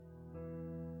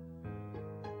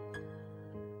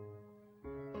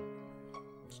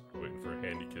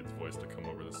Kid's voice to come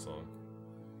over this song.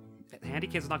 Handy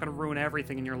Kid's not going to ruin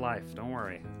everything in your life. Don't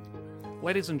worry.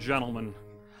 Ladies and gentlemen,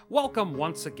 welcome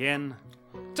once again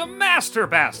to Master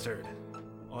Bastard,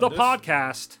 the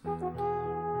podcast.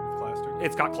 Plastered?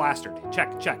 It's got clastered.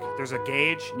 Check. There's a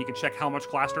gauge, and you can check how much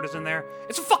clastered is in there.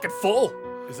 It's fucking full.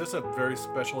 Is this a very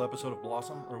special episode of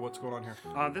Blossom, or what's going on here?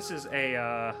 This is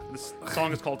this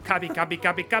song is called Kabi Kabi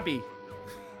Kabi Kabi.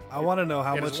 I want to know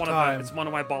how much time. It's one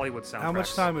of my Bollywood soundtracks. How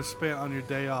much time is spent on your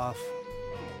day off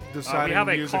deciding we have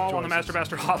a music call on the choices? Master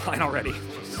Bastard hotline already.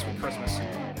 Jesus, Christmas.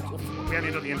 We haven't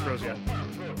even done the intros yet.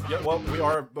 Yeah, well, we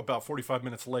are about 45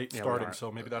 minutes late Yeah, we starting, are.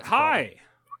 so maybe that's Hi.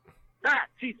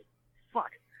 Jesus.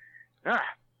 Fuck. What's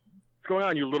going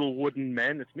on, you little wooden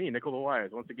men? It's me, Nickel the Wise,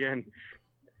 once again,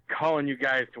 calling you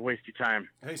guys to waste your time.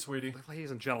 Hey, sweetie. Ladies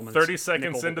and gentlemen, 30 it's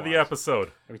seconds Nickel into the the Wise.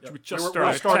 episode. We Yeah, just we're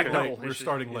started. starting Technical late. We're issues-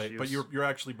 starting late, but issues. you're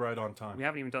actually right on time. We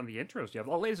haven't even done the intros yet.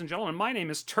 Well, ladies and gentlemen, my name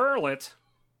is Turlet.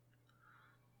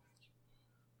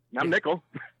 I'm Nickel.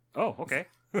 Oh, okay.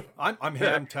 I'm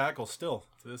Ham Tackle still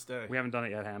to this day. We haven't done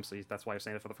it yet, Ham, so that's why you're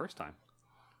saying it for the first time.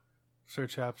 Sir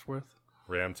Chapsworth.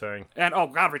 Ramtang. And, oh,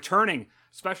 God, returning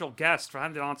special guest. I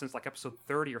haven't done it on since, like, episode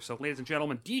 30 or so. Ladies and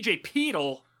gentlemen, DJ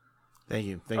Peedle. Thank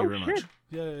you very much.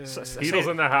 Yeah. Peedle's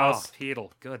in the house. Oh,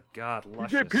 Peedle. Good God, DJ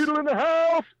luscious. Peedle in the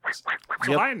house!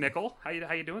 So, hi, Nickel. How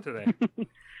you doing today?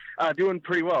 Doing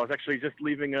pretty well. I was actually just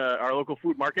leaving our local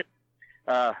food market.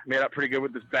 Made out pretty good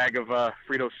with this bag of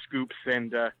Frito Scoops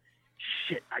and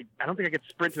shit. I don't think I could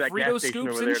sprint to that Frito gas station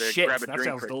Scoops over there and to shit. grab a That drink.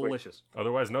 sounds right quick. delicious.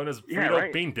 Otherwise known as Yeah, Frito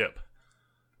right. Bean Dip.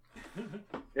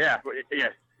 Yeah.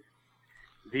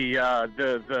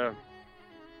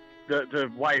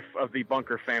 The wife of the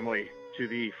Bunker family to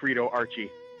the Frito Archie.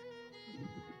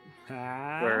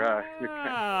 Where,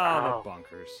 the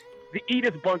bunkers. The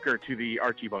Edith Bunker to the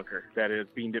Archie Bunker. That is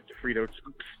bean dipped Frito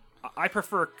Scoops. I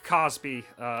prefer Cosby,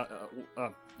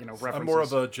 references. I'm more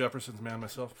of a Jefferson's man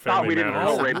myself. Thought Family we didn't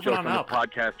Matters. know Oh, rape moving jokes on on this up.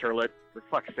 podcast, Turlet. For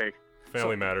fuck's sake.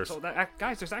 Family Matters. So,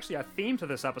 guys, there's actually a theme to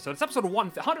this episode. It's episode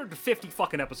 150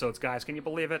 fucking episodes, guys. Can you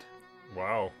believe it?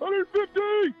 Wow.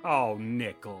 150! Oh,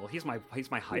 Nickel. He's my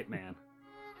hype man.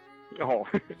 Oh.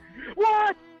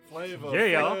 What? Flavor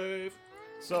Yeah. Flav.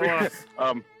 So,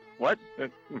 What?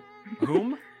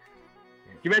 whom? Can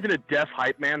you imagine a deaf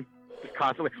hype man just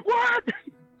constantly, what?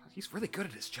 He's really good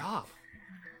at his job.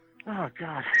 Oh,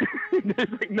 God.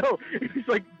 It's like, no. He's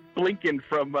like Blinken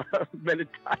from Men in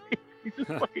Tights. He's just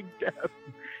fucking deaf.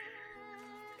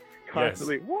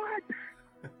 Constantly, what?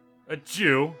 A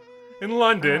Jew in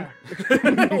London.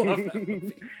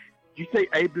 Did you say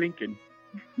A. Blinken?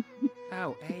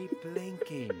 Oh, a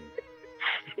blinking.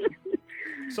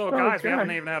 So, guys, we God.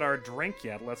 haven't even had our drink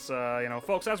yet. Let's,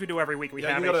 folks, as we do every week, we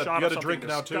Yeah, have you a gotta- shot you of gotta something drink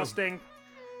now, too. disgusting.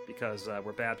 Because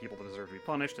we're bad people that deserve to be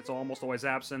punished. It's almost always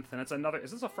absinthe, and it's another.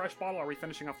 Is this a fresh bottle? Or are we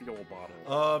finishing off the old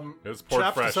bottle? It was poured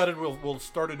Chaps fresh. decided we'll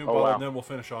start a new Oh, bottle wow. and then we'll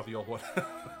finish off the old one.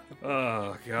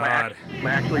 Oh God! Am I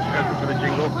actually present for the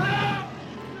jingle?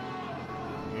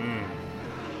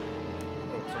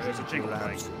 Oh, sorry, there's a jingle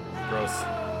playing. Gross.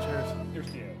 Cheers. Here's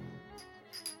to you.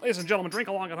 Ladies and gentlemen, drink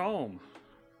along at home.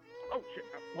 Oh, shit.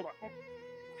 Hold on.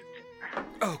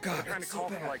 Oh God! I'm trying to call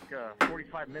for like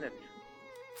 45 minutes.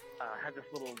 Had this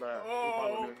little Oh,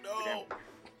 bottle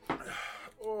no.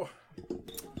 Oh,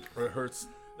 it hurts.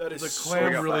 That is The so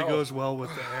clam really foul. goes well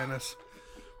with the anise.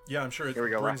 Yeah, I'm sure it Here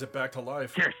we go, brings Ryan. it back to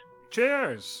life. Cheers.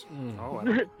 Cheers! Oh,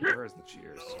 and where is the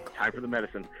cheers? Time for the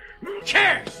medicine.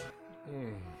 Cheers!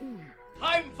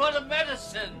 Time for the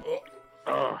medicine!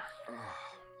 Oh,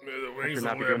 May the wings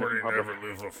of liberty never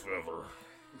live forever.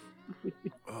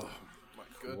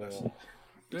 Goodness.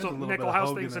 There's So, a little Nickel, bit of how's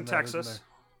Hogan things in that, isn't Texas?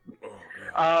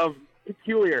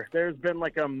 peculiar. There's been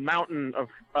like a mountain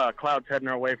of clouds heading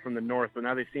our way from the north, but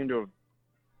now they seem to have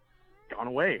gone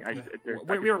away.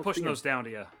 We were pushing those down to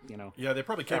you, Yeah, they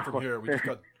probably came from here. We just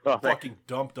got Oh, thanks. fucking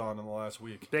dumped on in the last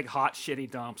week. big hot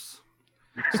shitty dumps.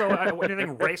 So,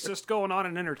 anything racist going on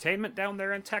in entertainment down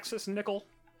there in Texas, Nickel?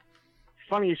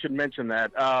 Funny you should mention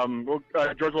that.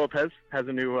 George Lopez has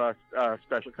a new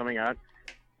special coming out.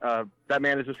 That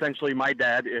man is essentially my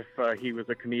dad if he was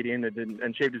a comedian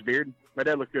and shaved his beard. My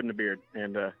dad looked good in a beard,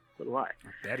 and so do I. I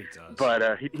bet he does.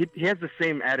 But he has the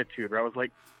same attitude where I was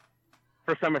like,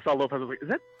 first time I saw Lopez, I was like, is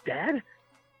that Dad?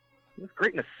 He looks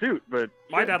great in a suit, but...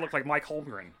 My dad looked like Mike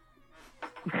Holmgren.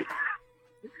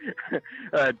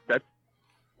 That's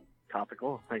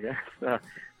topical, I guess. It's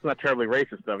not terribly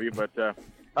racist of you, but...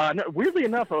 no, weirdly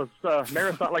enough, I was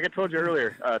marathon, like I told you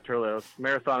earlier, Turley, I was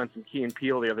marathoning some Key and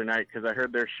Peele the other night because I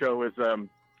heard their show is going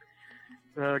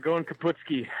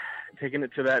Kaputski, taking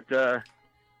it to that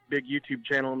big YouTube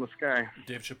channel in the sky.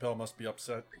 Dave Chappelle must be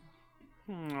upset.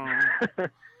 Aw.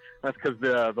 That's because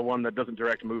the one that doesn't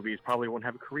direct movies probably won't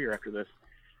have a career after this.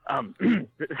 I'm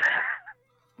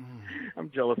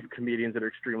jealous of comedians that are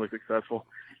extremely successful.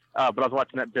 But I was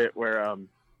watching that bit where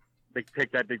they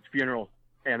take that big funeral,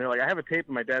 and they're like, I have a tape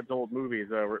of my dad's old movies.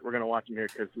 We're going to watch them here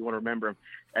because we want to remember them.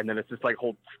 And then it's just like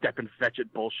whole step and fetch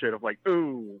it bullshit of like,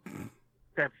 ooh,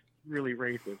 that's really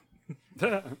racist.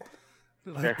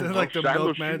 like the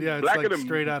Milkman. Yeah, it's like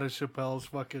straight out of Chappelle's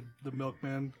fucking The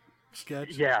Milkman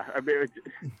sketch. Yeah. I mean,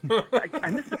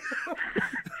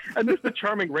 I miss the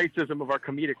charming racism of our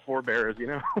comedic forebears, you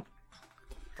know?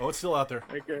 Oh, it's still out there.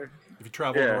 Like, if you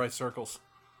travel in the right circles.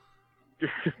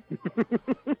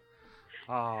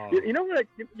 Oh. You know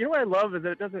what I love is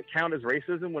that it doesn't count as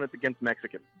racism when it's against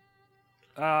Mexicans.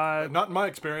 Not in my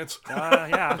experience.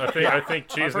 Yeah. I think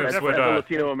Cheese Nips As would. a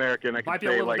Latino American, I Might could be a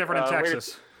say little like, different in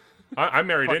Texas. I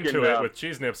married fucking, into it with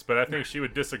Cheese Nips, but I think she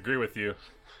would disagree with you,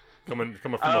 coming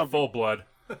from a full blood.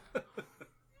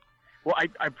 Well,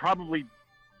 I probably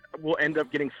will end up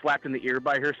getting slapped in the ear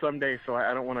by her someday, so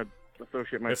I don't want to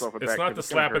associate myself with that. It's not the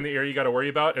slap in the ear you got to worry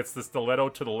about. It's the stiletto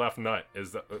to the left nut.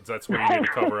 That's what you need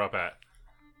to cover up at.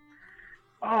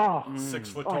 Oh, 6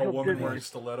 foot tall woman wearing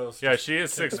stilettos. Yeah, she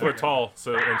is 6 foot tall,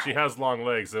 and she has long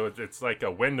legs, so it's like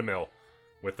a windmill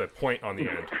with a point on the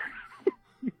end.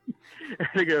 I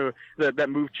think that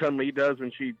move Chun-Li does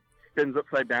when she spins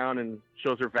upside down and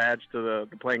shows her vag to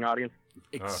the playing audience.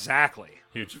 Exactly.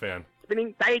 Huge fan.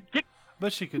 Spinning side kick.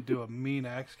 Bet she could do a mean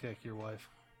axe kick, your wife.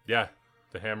 Yeah,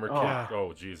 the hammer kick. Yeah.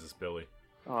 Oh, Jesus, Billy.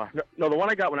 No, the one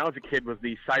I got when I was a kid was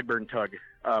the sideburn tug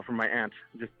from my aunt.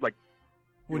 Just like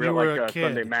when you were a kid.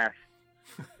 Sunday mass.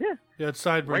 Yeah. You had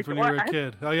sideburns when you were a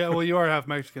kid. Oh yeah, well you are half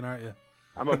Mexican, aren't you?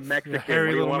 I'm a Mexican.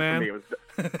 Hairy little man.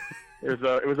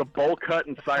 It was a bowl cut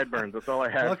and sideburns. That's all I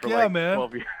had Fuck for yeah, like man.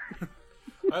 12 years.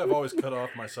 I have always cut off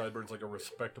my sideburns like a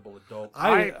respectable adult.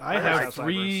 I have have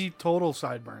 3 total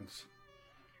sideburns.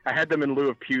 I had them in lieu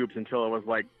of pubes until I was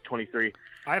like 23.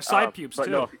 I have side pubes but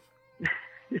too. No,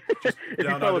 if you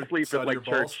Down fell either asleep side at of like your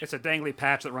church, balls? It's a dangly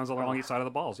patch that runs along each side of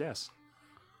the balls. Yes.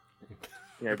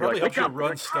 yeah, It probably like, helps you "Wake up." run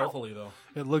Like, stealthily, though.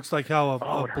 It looks like how Oh, a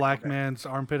it hurts black so bad. man's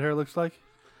armpit hair looks like.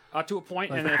 To a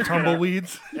point, Like and it's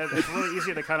tumbleweeds. It's really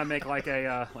easy to kind of make like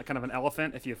a like kind of an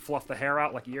elephant if you fluff the hair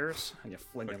out like ears and you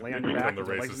lay on your back On the with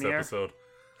your legs in racist the air. episode.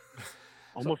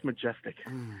 Almost majestic.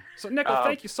 So, Nickel,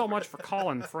 thank you so much for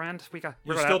calling, friend. We're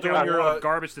You're gonna still have doing a your, lot of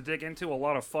garbage to dig into, a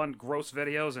lot of fun, gross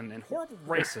videos, and horrible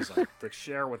racism to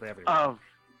share with everyone.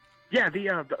 Yeah,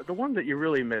 the one that you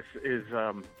really miss is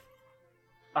do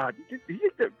you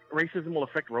think that racism will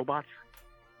affect robots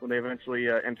when they eventually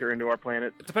enter into our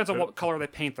planet? It depends on what color they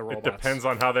paint the It robots. depends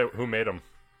on who made them.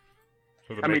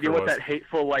 Who the I mean, do you maker want was. that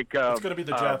hateful like? It's going to be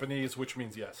the Japanese, which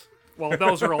means yes. Well,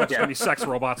 those are all just Yeah. going to be sex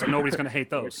robots, and nobody's going to hate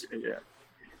those. Yeah.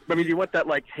 I mean, do you want that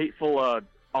like hateful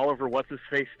Oliver what's his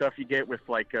face stuff you get with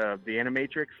like the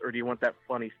Animatrix, or do you want that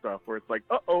funny stuff where it's like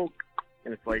uh-oh,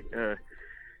 and it's like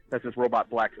that's just robot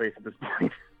blackface at this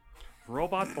point.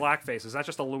 Robot blackface, is that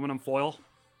just aluminum foil?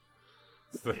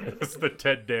 It's the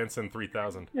Ted Danson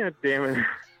 3000. Yeah, damn it.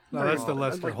 No, that's the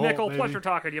Lester Holt, Nickel, baby. pleasure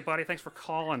talking to you, buddy. Thanks for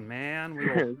calling, man. We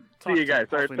will talk See you to guys.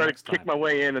 Sorry hopefully to next kick time. my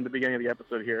way in the beginning of the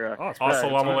episode here. Oh, it's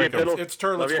Assalamu fine. alaikum. It's Love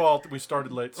Turlet's you. fault we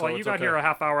started late, so Well, you it's got okay. here a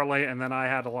half hour late, and then I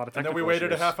had a lot of And technical then we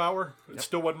waited issues. a half hour. It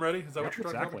still wasn't ready. Is that what you're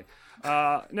talking Exactly.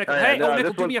 about? Nickel, yeah, hey, no, Nickel,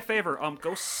 this do one- me a favor.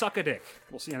 Go suck a dick.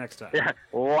 We'll see you next time. Yeah,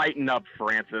 lighten up,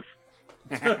 Francis.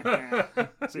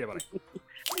 See you, buddy.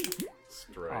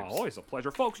 Stripes. Oh, always a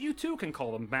pleasure. Folks, you too can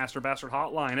call the Master Bastard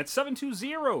hotline at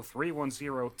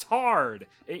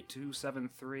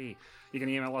 720-310-TARD-8273. You can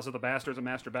email us at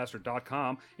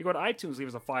thebastards@masterbastard.com. You go to iTunes, leave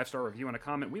us a 5-star review and a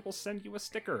comment. We will send you a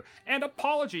sticker. And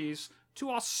apologies to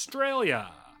Australia,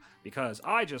 because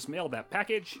I just mailed that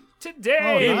package today.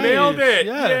 Oh, nice. Nailed it!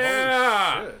 Yes.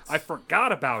 Yeah! I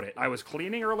forgot about it. I was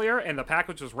cleaning earlier, and the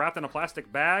package was wrapped in a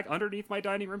plastic bag underneath my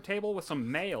dining room table with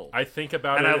some mail. I think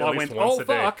about and it I at least went, once oh, a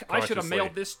day. fuck, I should have consciously.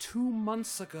 mailed this 2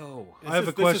 months ago. I have a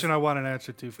This question is- I want an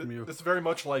answer to from you. This is very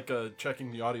much like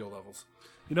checking the audio levels.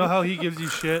 You know how he gives you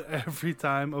shit every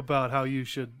time about how you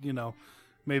should,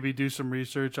 maybe do some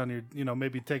research on your,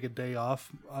 maybe take a day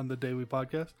off on the day we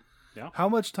podcast? Yeah. How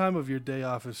much time of your day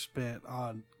off is spent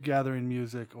on gathering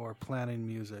music or planning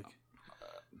music?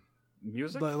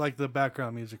 Music? Like the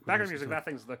background music. we Background listen music, to. that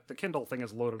thing's, the Kindle thing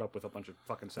is loaded up with a bunch of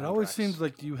fucking soundtracks. It always seems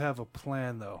like you have a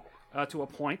plan, though. To a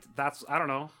point. That's, I don't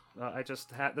know. I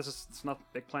just had, it's not a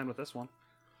big plan with this one.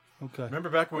 Okay. Remember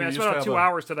back I when mean, I we used spent to about have 2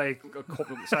 hours today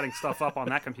setting stuff up on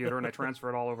that computer, and I transferred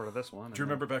it all over to this one. Do you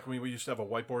remember back when we used to have a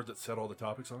whiteboard that said all the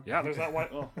topics on? Yeah, there's that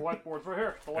whiteboard right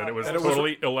here. And it was And it was-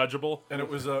 totally illegible. And it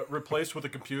was replaced with a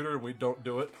computer, and we don't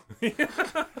do it.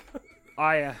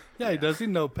 I, Yeah, he does. He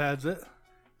notepads it.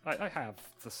 I have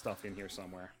the stuff in here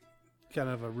somewhere. Kind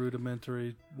of a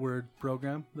rudimentary word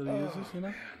program that he uses, you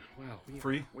know? Well,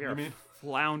 Free? we you are mean?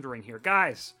 floundering here.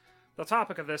 Guys, the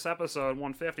topic of this episode,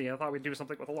 150, I thought we'd do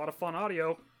something with a lot of fun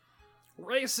audio.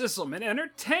 Racism in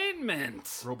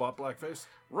entertainment. Robot blackface?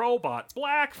 Robot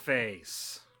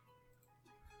blackface.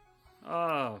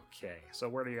 Okay, so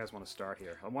where do you guys want to start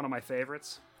here? One of my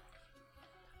favorites.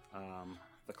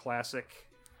 The classic.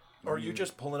 Are you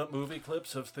just pulling up movie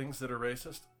clips of things that are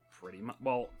racist? Pretty much.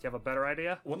 Well, do you have a better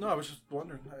idea? Well, no, I was just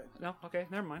wondering. No. Okay,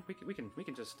 never mind. We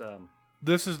can just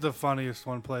This is the funniest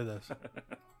one. Play this.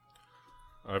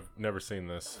 I've never seen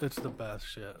this. It's the best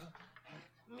shit.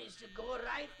 Mr.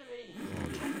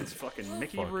 Goraitre. It's fucking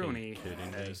Mickey Fucking Rooney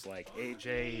kidding me. as like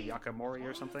AJ Yakamori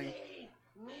or something.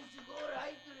 Mr.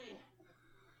 Goraitre.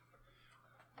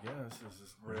 Yeah, this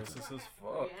is racist as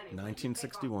fuck.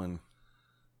 1961.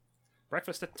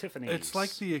 Breakfast at Tiffany's. It's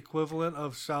like the equivalent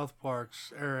of South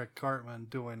Park's Eric Cartman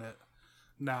doing it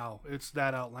now. It's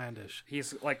that outlandish.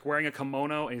 He's like wearing a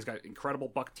kimono and he's got incredible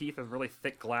buck teeth and really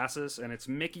thick glasses, and it's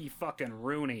Mickey fucking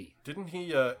Rooney. Didn't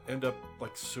he end up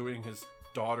like suing his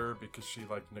daughter because she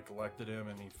like neglected him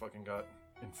and he fucking got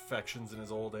infections in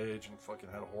his old age and fucking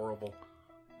had a horrible...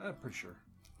 I'm pretty sure.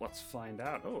 Let's find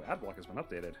out. Oh, Adblock has been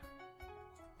updated.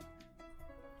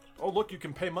 Oh, look, you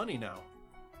can pay money now.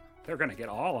 They're gonna get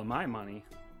all of my money.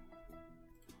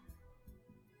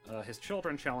 His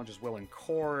children challenges Will in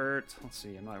court. Let's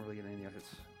see, I'm not really getting any of it.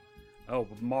 Oh,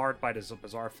 marred by this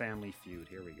bizarre family feud.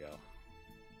 Here we go.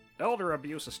 Elder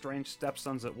abuse, estranged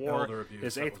stepsons at war. Elder abuse,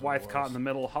 His that eighth was what it wife caught was. in the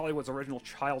middle. Hollywood's original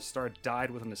child star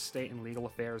died with an estate and legal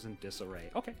affairs in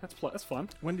disarray. Okay, that's fun.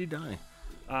 When did he die?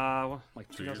 Like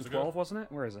 2 years 2012, ago? wasn't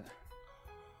it? Where is it?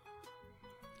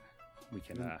 We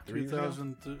can.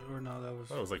 2000 or no, that was.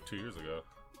 That was like 2 years ago.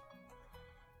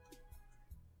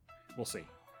 We'll see.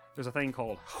 There's a thing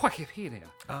called Wikipedia.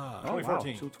 Ah, Oh, wow.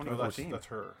 2014. So No, 2014. that's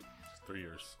her. 3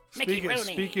 years.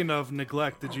 Speaking of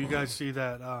neglect, did you guys see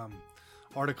that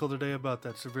article today about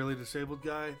that severely disabled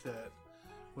guy that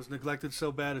was neglected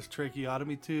so bad his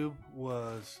tracheotomy tube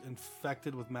was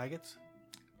infected with maggots?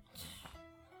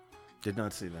 did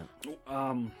not see that.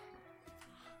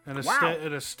 And a, Wow.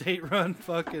 in a state-run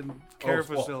fucking care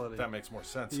well, facility. that makes more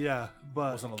sense. Yeah,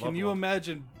 but Wasn't a can loved you one.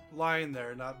 imagine lying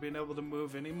there, not being able to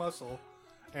move any muscle,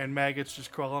 and maggots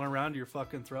just crawling around your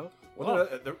fucking throat? Well,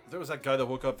 there was that guy that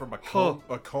woke up from a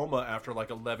coma after like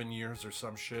 11 years or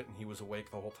some shit, and he was awake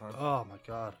the whole time. Oh my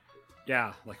god.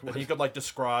 Yeah, like And he could like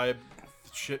describe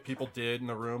shit people did in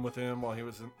the room with him while he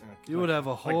was in. You would have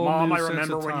a like whole Mom, new I sense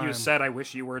remember of when you time. said I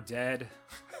wish you were dead.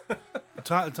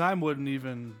 Time wouldn't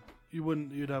even.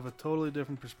 You'd have a totally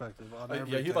different perspective on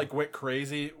everything. yeah, he like went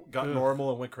crazy, got Ugh. normal,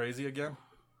 and went crazy again.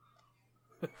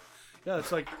 Yeah,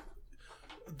 it's like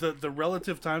the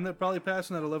relative time that probably passed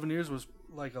in that 11 years was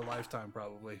like a lifetime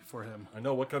probably for him. I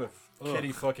know what kind of Ugh.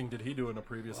 kitty fucking did he do in a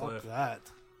previous Fuck life? that.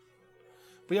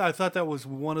 But yeah, I thought that was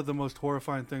one of the most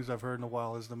horrifying things I've heard in a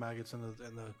while is the maggots in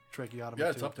the tracheotomy. Yeah,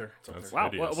 it's tube. up there. It's up That's there. Wow,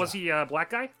 hideous. was he a black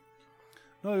guy?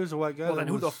 No, he was a white guy. Well, that then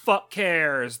who the was- fuck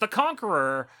cares? The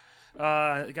Conqueror,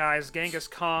 guys. Genghis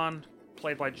Khan,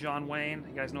 played by John Wayne.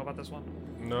 You guys know about this one?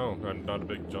 No, I'm not a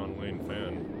big John Wayne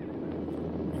fan.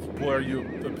 Boy, are you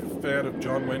a fan of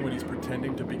John Wayne when he's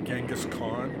pretending to be Genghis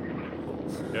Khan?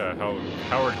 Yeah, how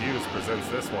Howard Hughes presents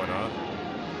this one, huh?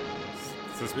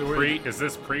 Is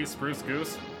this pre Spruce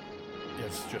Goose?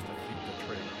 It's just a heap of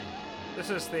trade. This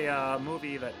is the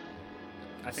movie that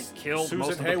I think killed Susan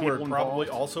most of the Hayward, people probably involved.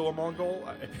 also a Mongol.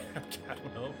 I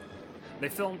don't know. They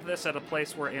filmed this at a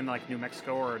place where in like New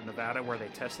Mexico or Nevada where they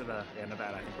tested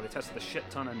Nevada, I think, where they tested a shit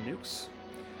ton of nukes.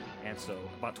 And so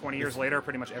about 20 years later,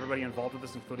 pretty much everybody involved with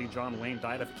this, including John Wayne,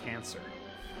 died of cancer.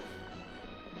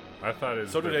 I thought it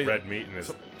was So did the a- red meat in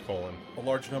his colon. A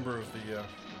large number of the,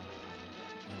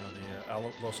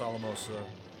 Los Alamos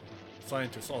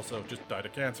scientists also just died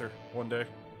of cancer one day.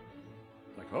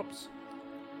 Like, oops.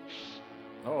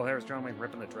 Oh, there's John Wayne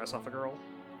ripping the dress off a girl.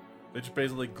 They just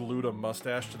basically glued a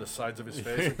mustache to the sides of his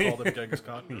face and called him Genghis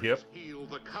Khan. Yep. Heal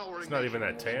the cowering It's not even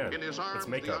that nation. tan. In his arms, It's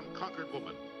makeup. the unconquered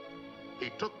woman. He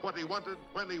took what he wanted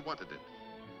when he wanted it.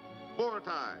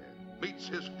 Mordecai meets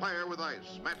his fire with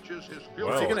ice, matches his fury.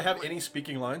 Wow. Is he going to have any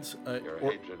speaking lines? Your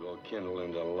hatred will kindle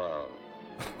into love.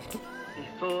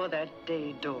 Before that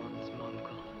day dawns,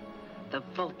 Mongol, the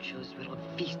vultures will have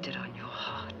feasted on your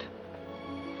heart.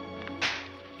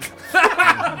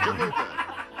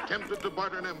 Jagoda, tempted to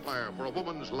barter an empire for a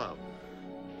woman's love.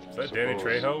 Is that Danny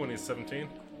Trejo when he's 17?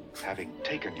 Having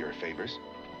taken your favors,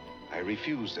 I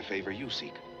refuse the favor you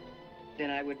seek. Then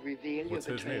I would reveal What's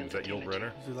your his name? betrayal Is that to Yul Temujin.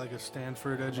 Brynner? Is he like a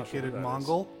Stanford-educated that is.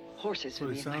 Mongol? horses for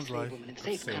what me he and my sounds slave like. woman in I've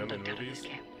safe seen him in conduct out of this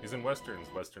movies. camp. He's in westerns.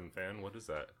 Western fan. What is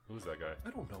that? Who's that guy? I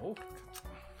don't know.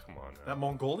 Come on. Now. That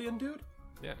Mongolian dude?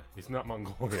 Yeah, he's not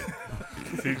Mongolian.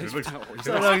 he looks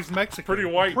No, he's Mexican. pretty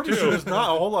white Pretty too. sure there's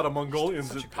not a whole lot of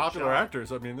Mongolians as popular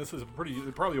actors. I mean, this is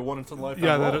probably a once in a lifetime.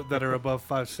 Yeah, role. that are above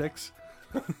 5'6".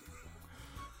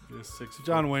 He's 6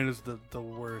 John Wayne is the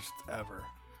worst ever.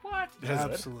 What? has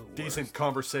Absolute decent worst.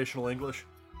 conversational English.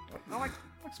 I like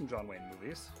some John Wayne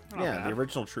movies. They're not Yeah, bad. the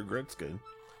original True Grit's good.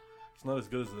 It's not as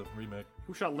good as the remake.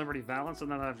 Who Shot Liberty Valance, and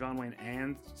then I have John Wayne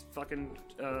and fucking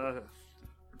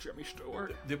Jimmy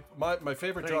Stewart. My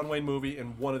favorite John Wayne movie,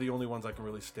 and one of the only ones I can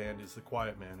really stand, is The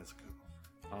Quiet Man. It's good.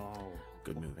 Oh,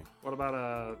 Good movie. what about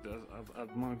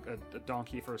a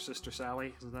donkey for Sister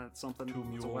Sally? Is that something? Two It's a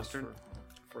Mules western.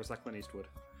 Or is that Clint Eastwood?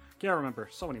 Can't remember.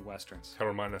 So many westerns.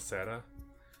 Hermana Sara.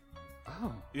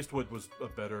 Oh, Eastwood was a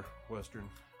better Western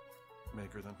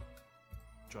maker than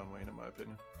John Wayne, in my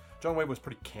opinion. John Wayne was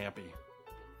pretty campy.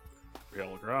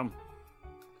 Real Grum.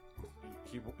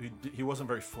 He wasn't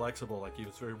very flexible. Like, he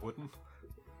was very wooden.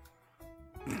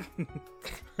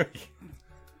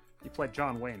 He played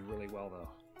John Wayne really well, though.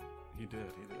 He did.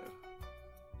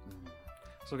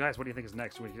 So, guys, what do you think is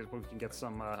next? We can get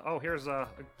some. Here's a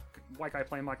white guy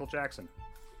playing Michael Jackson.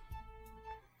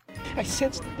 I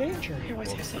sensed danger. Here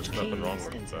was There's such nothing keen wrong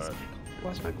with senses.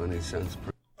 that. Like when he sends.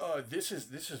 This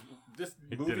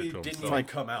He did movie it to didn't himself. even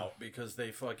come out because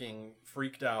they fucking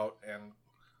freaked out and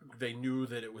they knew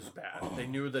that it was bad. They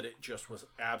knew that it just was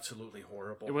absolutely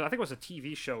horrible. I think it was a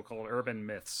TV show called Urban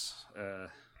Myths,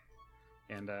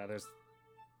 and there's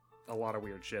a lot of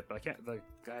weird shit. But I can't. The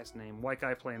guy's name, white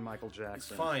guy playing Michael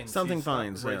Jackson. Fines. Something He's not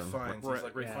Fines, Ray yeah. Fiennes. He's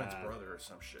like Ray Yeah. Fiennes' brother or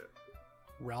some shit.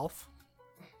 Ralph?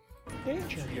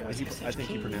 Danger. Here was I such think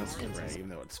he keen pronounced it senses. right, even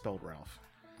though it's spelled Ralph.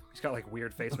 He's got like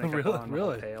weird face makeup Really? on,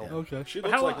 Really? pale. Okay. She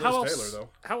But looks like Liz else? Taylor, though.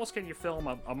 How else can you film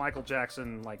a Michael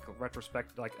Jackson like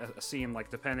retrospect, like a scene,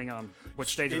 like depending on which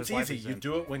stage of It's his life easy. he's You in?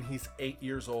 do it when he's 8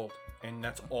 years old, and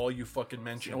that's all you fucking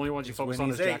mention. The only ones you is focus when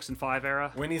on is he's 8. Jackson 5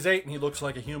 era. When he's 8 and he looks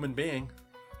like a human being,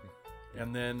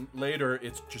 and then later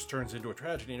it just turns into a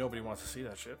tragedy. Nobody wants to see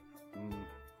that shit.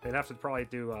 They'd have to probably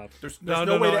do. There's No,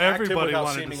 no way to act it everybody without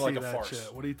wanted to seeming see like a that farce.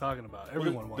 shit. What are you talking about? Well,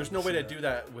 Everyone wanted there's no to way see to do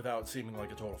that without seeming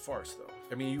like a total farce, though.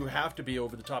 I mean, you have to be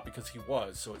over the top because he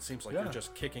was, so it seems like Yeah. you're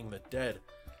just kicking the dead.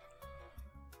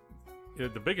 Yeah,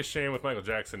 the biggest shame with Michael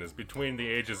Jackson is between the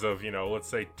ages of, let's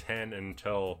say 10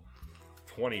 until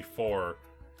 24,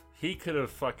 he could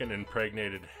have fucking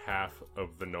impregnated half of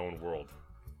the known world.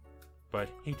 But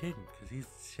he didn't, because he's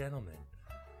a gentleman.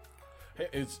 Hey,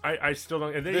 it's I still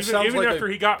don't. And then This even sounds like after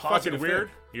a he got fucking positive weird,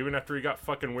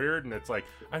 thing. and it's like,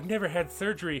 I've never had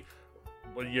surgery.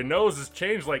 Well, your nose has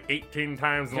changed like 18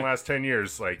 times in the last 10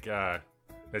 years. Like,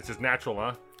 it's just natural,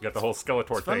 huh? You got the whole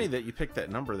Skeletor It's funny thing. that you picked that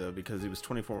number, though, because he was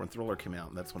 24 when Thriller came out,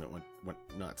 and that's when it went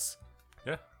nuts.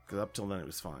 Yeah. Because up till then, it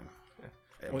was fine.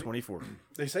 At Well, 24.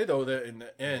 They say though that in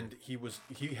the end he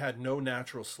had no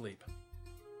natural sleep,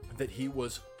 that he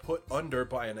was put under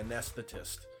by an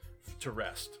anesthetist to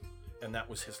rest, and that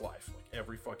was his life. Like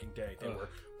every fucking day, they were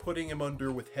putting him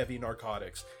under with heavy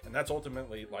narcotics, and that's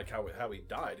ultimately like how he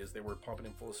died. Is they were pumping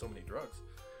him full of so many drugs.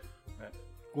 And,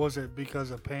 Was it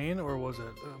because of pain or was it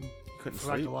Couldn't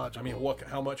sleep. psychological? I mean,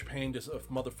 how much pain does a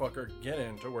motherfucker get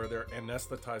into where they're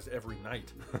anesthetized every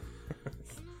night?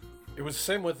 It was the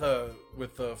same with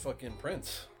fucking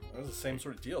Prince. It was the same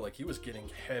sort of deal. Like he was getting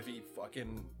heavy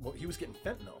fucking. Well, he was getting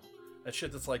fentanyl. That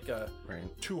shit that's like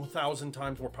 2,000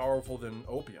 times more powerful than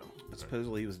opium. But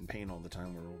supposedly he was in pain all the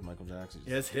time, where old Michael Jackson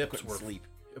Yeah, his hips couldn't were sleep.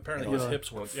 Apparently, his hips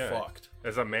were Yeah. fucked.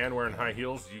 As a man wearing high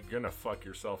heels, you're gonna fuck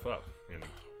yourself up.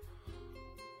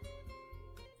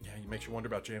 Yeah, it makes you wonder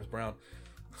about James Brown.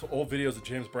 So old videos of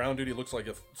James Brown, dude, he looks like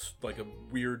a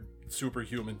weird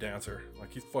superhuman dancer.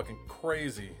 Like he's fucking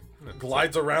crazy.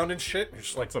 Glides around and shit. You're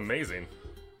just like, It's amazing.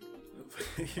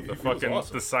 he The was fucking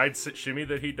awesome. the side shimmy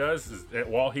that he does is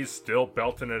while he's still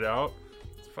belting it out.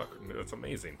 It's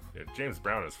amazing. Yeah, James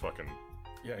Brown is fucking.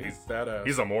 Yeah, he's badass.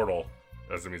 He's immortal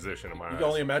as a musician in my You eyes. can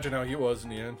only imagine how he was in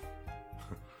the end.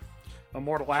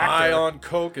 Immortal actor. High on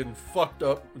coke and fucked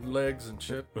up legs and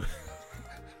shit.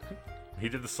 He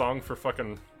did the song for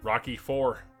fucking Rocky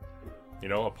 4.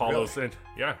 Apollo's Really?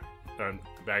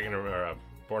 back in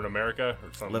Born in America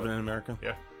or something. Living in America?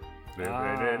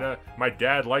 Yeah. My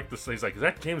dad liked this. He's like, is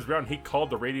that James Brown? He called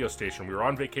the radio station. We were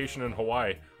on vacation in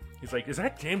Hawaii. He's like, is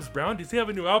that James Brown? Does he have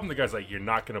a new album? The guy's like, you're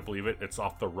not going to believe it. It's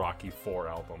off the Rocky 4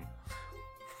 album.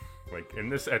 Like,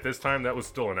 at this time, that was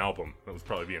still an album that was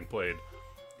probably being played.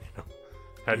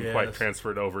 Hadn't quite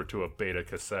transferred over to a beta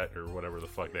cassette or whatever the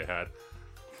fuck they had.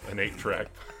 An 8-track.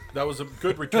 That was a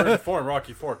good return to form.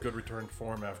 Rocky IV, good return to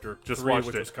form after Just 3, watched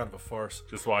which it. was kind of a farce.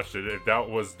 Just watched it. That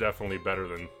was definitely better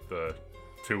than the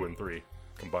 2 and 3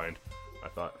 combined, I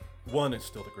thought. 1 is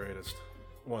still the greatest.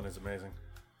 1 is amazing.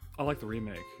 I like the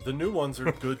remake. The new ones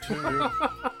are good too, dude.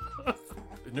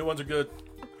 The new ones are good.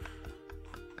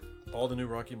 All the new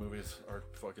Rocky movies are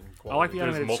fucking quality. I like the There's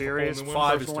animated multiple series. new ones.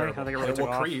 5 is personally. terrible. I think it really took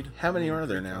Well, off. Creed. How many are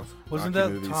there now? Wasn't Rocky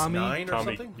that movies? Tommy? 9 or Tommy,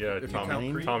 something? yeah, If you count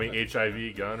Tommy Creed.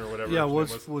 HIV gun or whatever. Yeah,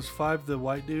 his name was 5 the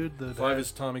white dude? The 5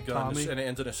 is Tommy Gunn, Tommy? and it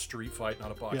ends in a street fight,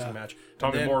 not a boxing Yeah. match.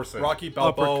 Tommy and then Morrison. Rocky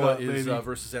Balboa Uppercut, is baby.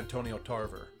 versus Antonio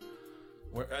Tarver,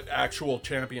 where an actual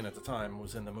champion at the time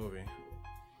was in the movie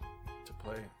to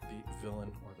play the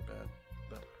villain or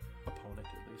the opponent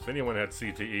at least. If anyone had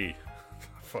CTE,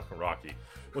 fucking Rocky.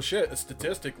 Well, shit.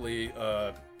 Statistically,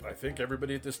 I think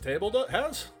everybody at this table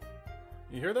has.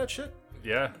 You hear that shit?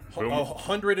 Yeah. Boom.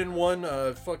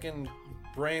 101 fucking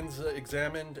brains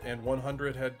examined, and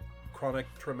 100 had chronic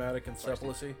traumatic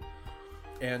encephalopathy.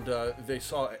 And they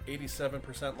saw an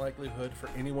 87% likelihood for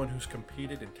anyone who's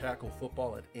competed in tackle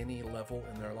football at any level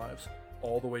in their lives,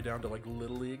 all the way down to like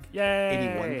Little League.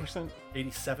 Yay! 81%?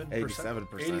 87%. 87%.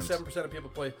 87% of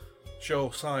people show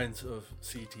signs of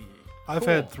CTE. I've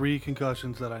Cool. had 3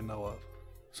 concussions that I know of.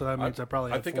 So that means I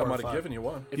probably I have think 4 I or might have 5. given you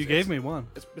one. You gave me one.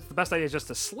 It's the best idea just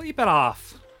to sleep it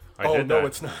off. I Oh did no, that.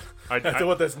 it's not. That's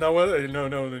what that's no.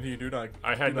 No, then you do not.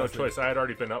 I had do no not say choice. I had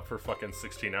already been up for fucking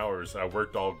 16 hours. I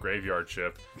worked all graveyard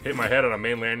shift. Hit my head on a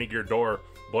main landing gear door.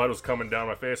 Blood was coming down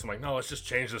my face. I'm like, no, let's just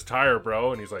change this tire,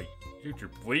 bro. And he's like, dude, you're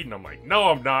bleeding. I'm like, no,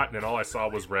 I'm not. And then all I saw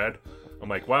was red. I'm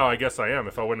like, wow, I guess I am.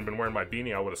 If I wouldn't have been wearing my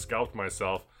beanie, I would have scalped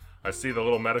myself. I see the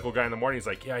little medical guy in the morning. He's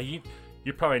like, yeah, you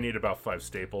probably need about 5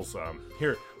 staples.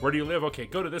 Here, where do you live? Okay,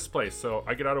 go to this place. So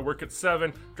I get out of work at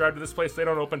 7, drive to this place. They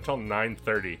don't open until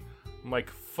 9:30. I'm like,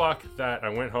 fuck that. I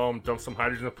went home, dumped some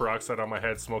hydrogen peroxide on my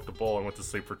head, smoked a bowl, and went to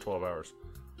sleep for 12 hours.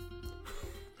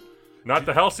 Not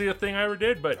the healthiest thing I ever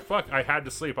did, but fuck, I had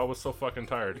to sleep. I was so fucking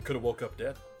tired. You could have woke up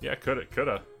dead. Yeah,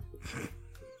 coulda.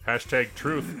 Hashtag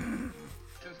truth.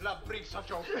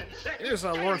 Here's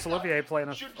Laurence Olivier playing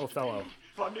Othello.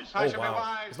 Oh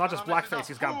wow. It's not just blackface,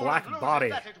 he's got black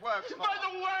body.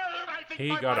 He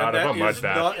got out of a mud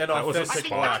bath. That was a authentic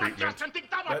spa black. treatment.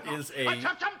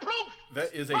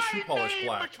 That is a shoe polish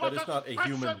black. That is not a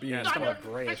human being. Yeah, it's kind of a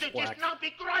grayish black.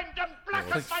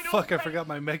 Like, fuck, I forgot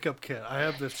my makeup kit. I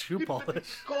have this shoe polish.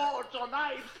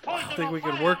 I think we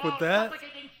could work with that.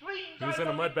 He was in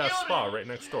a mud bath spa right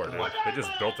next door, dude. They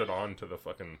just built it onto the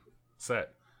fucking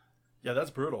set. Yeah, that's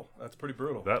brutal. That's pretty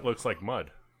brutal. That looks like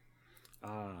mud.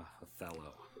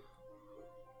 Othello.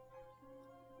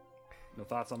 No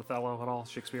thoughts on Othello at all?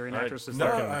 Shakespearean I- actress? Is no,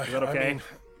 that okay?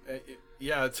 I mean,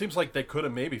 yeah, it seems like they could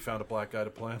have maybe found a black guy to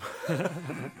play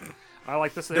him. I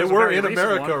like this. They There's a were very in recent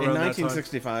America one. around In that time.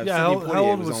 1965, Yeah, Sidney how Poitier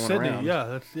old was was on Sydney? around.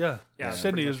 Yeah, Yeah,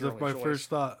 Sydney pretty is much my early first choice.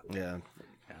 thought. Yeah.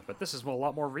 Yeah, but this is a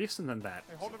lot more recent than that.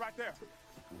 Hold it right there.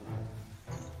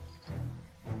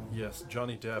 Yes,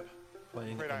 Johnny Depp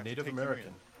playing a Native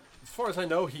American. As far as I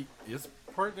know, he is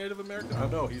part Native American. I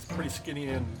don't know. He's pretty skinny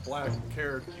and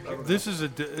black-haired. This is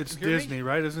it's Disney,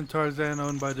 right? Isn't Tarzan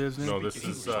owned by Disney? No, this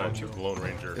is Lone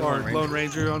Ranger. Or Lone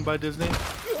Ranger owned by Disney?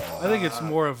 I think it's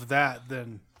more of that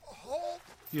than,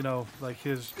 you know, like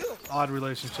his odd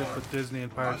relationship with Disney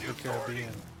and Pirates of the Caribbean.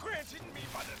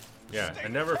 Yeah, I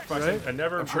never fucking, Right? I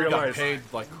never I'm sure he got realized paid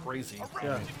like crazy.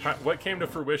 Yeah. What came to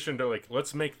fruition to like,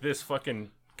 let's make this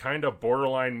fucking kind of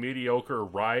borderline mediocre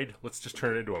ride. Let's just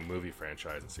turn it into a movie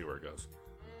franchise and see where it goes.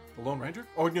 The Lone Ranger?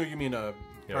 Oh no, you mean Yeah,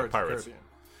 Pirates. Of the Pirates. Caribbean.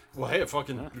 Well, hey, it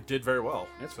fucking did very well.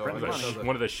 It's So pretty I much. guess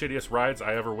One of the shittiest rides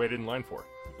I ever waited in line for.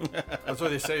 that's what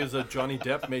they say is that Johnny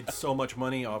Depp made so much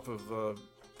money off of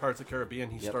Pirates of the Caribbean.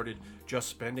 He started just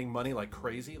spending money like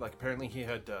crazy. Like apparently he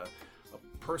had a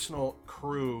personal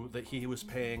crew that he was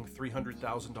paying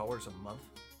 $300,000 a month.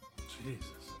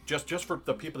 Jesus. Just for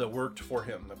the people that worked for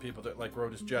him, the people that like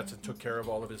rode his jets and took care of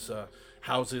all of his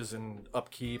houses and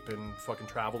upkeep and fucking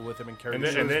traveled with him and carried And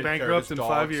then- his and then- carried Bankrupt his in dogs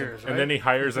 5 years. And then he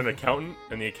hires an accountant,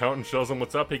 and the accountant shows him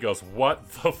what's up. He goes, "What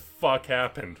the fuck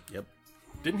happened?" Yep.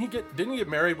 Didn't he get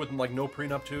married with like no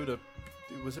prenup too? To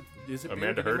is it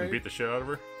Amanda Beard Heard to and get beat the shit out of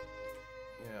her.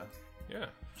 Yeah. Yeah.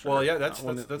 Well, yeah, that's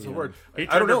When the yeah. word. He I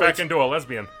turned don't her know. back It's, into a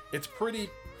lesbian. it's pretty.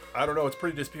 I don't know. It's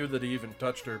pretty disputed that he even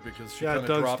touched her because she Yeah, kind of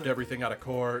Doug dropped St- everything out of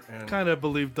court and Kind of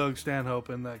believe Doug Stanhope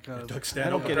in that kind of. Doug I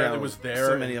Stanhope don't get apparently how was there.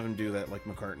 so and- many of them do that, like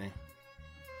McCartney.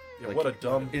 yeah, Like, what a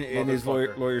dumb. And his lawyer,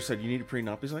 motherfucker. lawyer said, "You need a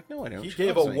prenup." He's like, "No, I don't." He She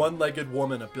gave a loves me." one-legged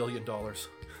woman $1 billion.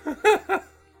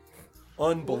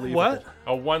 Unbelievable. What?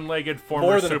 A one-legged More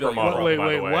former than a billion. supermodel, Wait, by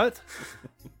wait, the way. what?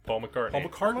 Paul McCartney. Paul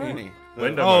McCartney.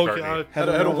 Linda Oh, McCartney. okay.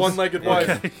 Had a one-legged wife.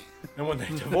 Okay. And when they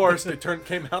divorced, it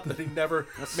came out that he never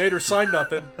made her sign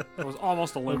nothing. It was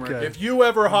almost a limerick. Okay. If you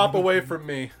ever hop away from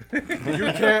me, you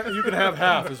can have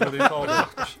half, is what he told her.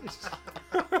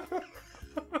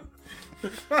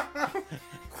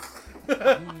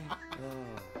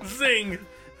 Zing!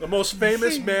 The most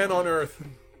famous man on earth.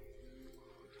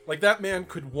 Like, that man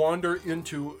could wander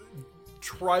into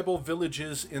tribal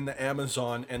villages in the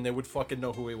Amazon and they would fucking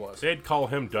know who he was. They'd call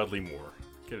him Dudley Moore.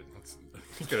 Get it?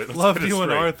 Let's Love get it you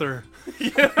and straight. Arthur.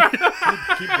 Keep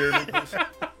beer me, please.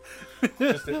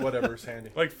 Just whatever's handy.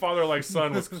 Like Father Like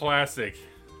Son was classic.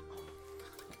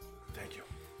 Thank you.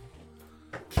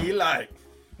 Key light.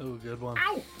 Oh, good one.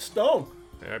 Ow! Stone.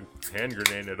 I'm hand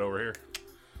grenaded over here.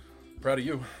 Proud of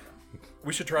you.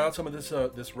 We should try out some of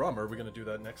this rum. Or are we going to do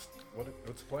that next?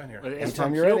 What's the plan here? It's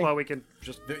from Cuba. We can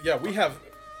just. Yeah, we have.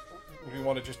 We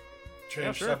want to just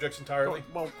change sure. subjects entirely.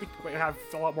 Well, we have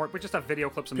a lot more. We just have video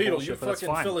clips and Peter, bullshit, you but that's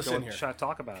fucking fine. fill us Go in and here.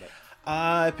 Talk about it.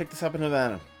 I picked this up in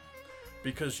Havana.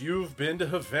 Because you've been to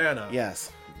Havana.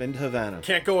 Yes, been to Havana.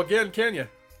 Can't go again, can you?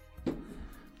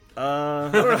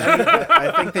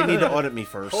 I think they need to audit me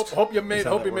first. Hope you made. That's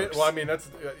how Hope you that made. works. Well, I mean, that's.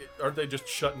 Aren't they just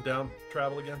shutting down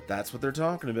travel again? That's what they're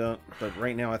talking about. But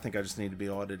right now, I think I just need to be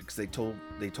audited because they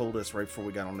told us right before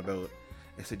we got on the boat.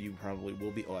 They said you probably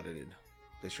will be audited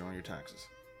this year on your taxes.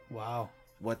 Wow.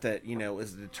 What that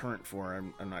is a deterrent for,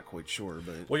 I'm not quite sure.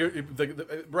 But Well,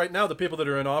 right now the people that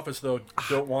are in office though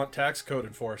don't want tax code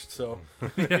enforced, so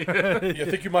you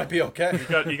think you might be okay.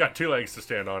 You got two legs to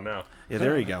stand on now. yeah,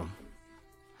 there you go.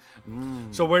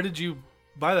 So where did you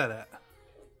buy that at?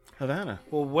 Havana.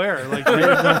 Well, where? Like,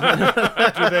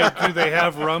 do they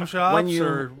have rum shops When you-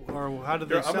 or how do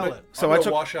they sell it? So I I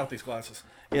took wash out these glasses.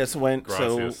 Yeah, so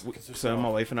Gracias. so my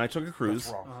wife and I took a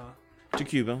cruise to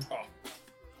Cuba,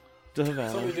 to Havana.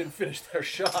 Somebody didn't finish their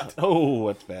shot. Oh,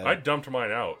 that's bad. I dumped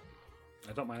mine out.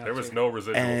 I don't mind. There was no residuals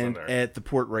in And there. at the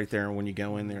port right there, when you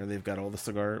go in there, they've got all the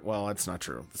cigar. Well, that's not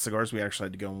true. The cigars we actually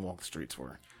had to go and walk the streets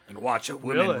for. And watch a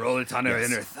woman Really? roll it on her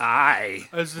Yes. inner thigh.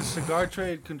 Is the cigar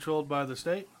trade controlled by the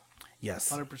state?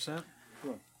 Yes. 100%?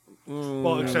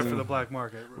 Well, except for the black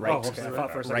market. Right. Oh, okay. I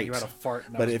thought for a second you had a fart.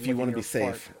 And I But was if you want to licking be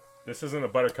your safe, fart. This isn't a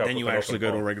buttercup. then you with an actually open go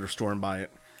to a palm. regular store and buy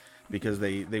it. Because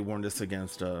they warned us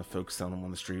against folks selling them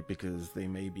on the street because they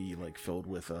may be like filled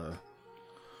with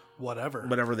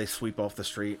whatever they sweep off the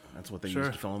street. That's what they Sure.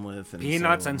 used to fill them with. And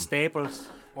Peanuts so, and staples.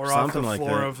 Or off something the like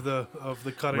floor that. of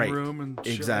the cutting Right. room and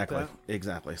shit exactly, like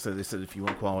exactly. So they said if you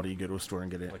want quality, you go to a store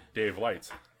and get it. Like Dave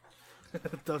Lights. that.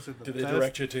 It does it the Did they best.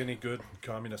 direct you to any good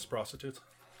communist prostitutes?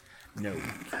 No.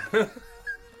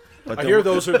 I hear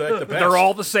those are like the best. They're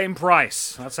all the same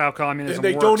price. That's how communism And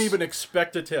they works. don't even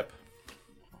expect a tip.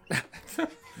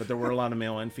 But there were a lot of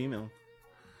male and female.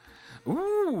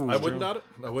 Ooh. I wouldn't doubt it.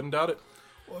 I wouldn't doubt it.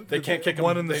 They can't kick them.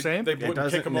 One and the same? They It wouldn't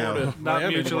doesn't- kick them no. over to Not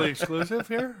Miami mutually anymore. exclusive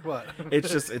here? What?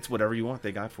 It's whatever you want.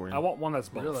 They got for you. I want one that's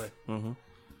both. Really? Mm-hmm.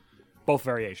 Both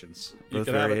variations. Both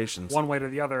can have it. variations. One way to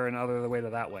the other and other the way to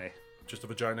that way. Just a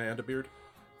vagina and a beard.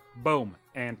 Boom.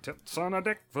 And tits on a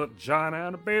dick, vagina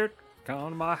and a beard. Come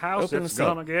to my house, Open it's this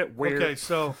up. gonna get weird. Okay,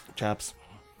 so Chaps.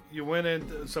 you went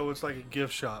in, so it's like a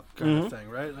gift shop kind of thing,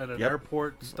 right? At an Yep.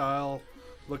 airport style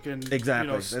looking. Exactly. You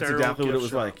know, That's sterile exactly what it gift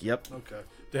was shop. like. Yep. Okay. Do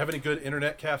they have any good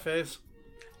internet cafes?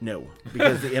 No,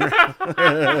 because the internet,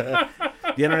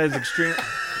 the internet is extreme.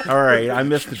 All right, I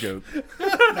missed the joke.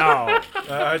 No.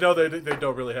 I know they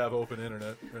don't really have open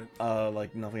internet. Right?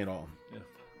 Like nothing at all. Yeah.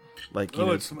 Like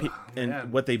Oh, it's- and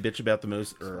man. what they bitch about the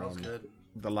most are Smells good.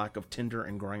 the lack of Tinder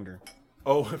and Grindr.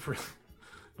 Oh,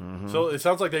 really? So it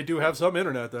sounds like they do have some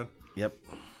internet then. Yep.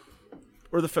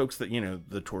 Or the folks that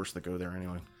the tourists that go there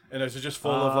anyway. And is it just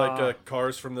full of like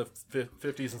cars from the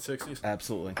 50s and 60s?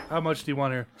 Absolutely. How much do you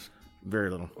want here? Very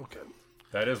little. Okay.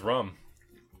 That is rum.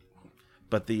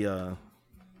 But the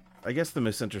I guess the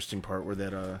most interesting part were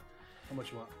that How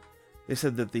much you want? they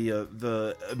said that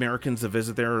the Americans that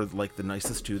visit there are like the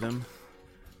nicest to them.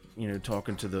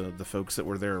 Talking to the folks that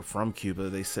were there from Cuba,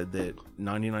 they said that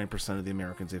 99% of the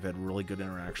Americans, they've had really good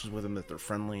interactions with them, that they're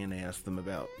friendly, and they asked them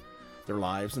about their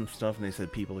lives and stuff, and they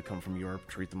said people that come from Europe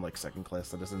treat them like second-class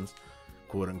citizens,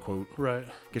 quote unquote. Right.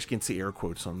 Guess you can see air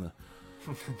quotes on the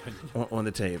on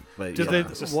the tape, but Did yeah.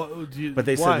 they? But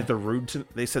they why? said that they're rude to.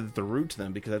 They said that they're rude to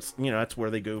them because that's where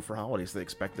they go for holidays. They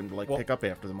expect them to pick up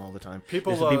after them all the time.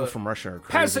 People, They said people from Russia are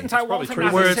crazy. Peasant, I want probably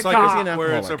another where it's cigar. like where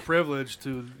it's a alcoholic. privilege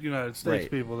to United States Right.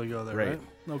 people to go there, right?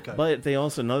 Okay. But they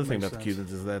also another thing Makes about the sense.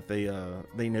 Cubans is that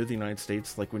they know the United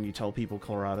States. Like when you tell people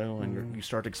Colorado and you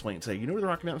start to explain, say, you know where the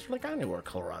Rocky Mountains? They're like, I know where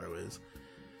Colorado is.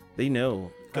 They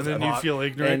know. And then you feel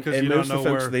ignorant because and you most don't of know the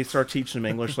folks, where. they start teaching them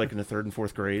English like in the 3rd and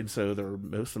 4th grade, so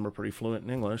most of them are pretty fluent in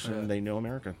English, Yeah. and they know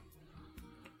America.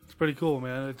 It's pretty cool,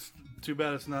 man. It's too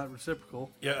bad it's not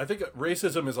reciprocal. Yeah, I think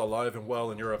racism is alive and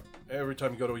well in Europe. Every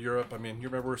time you go to Europe, I mean, you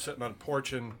remember we were sitting on a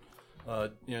porch in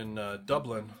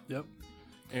Dublin. Yep.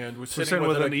 And we're sitting sitting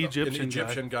with an an Egyptian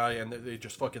Egyptian guy, and they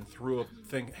just fucking threw a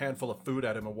handful of food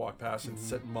at him and walked past and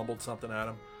sit and mumbled something at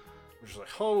him. We're just like,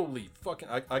 holy fucking!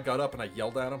 I got up and I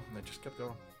yelled at him, and they just kept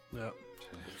going. Yeah.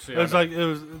 See, It was like they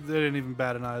didn't even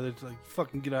bat an eye. They're just like,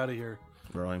 fucking get out of here.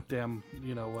 Really? Damn,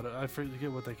 you know what? I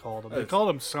forget what they called him. They It's- called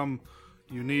him some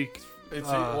unique,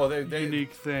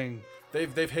 unique thing.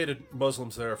 They've hated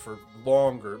Muslims there for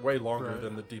way longer Right.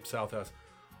 than the Deep South has.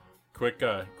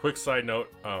 Quick side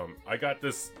note. I got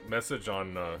this message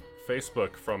on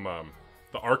Facebook from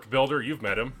the Ark Builder. You've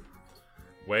met him.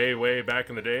 Way back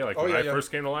in the day, like when I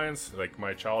first came to Lions, like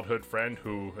my childhood friend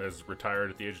who has retired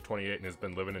at the age of 28 and has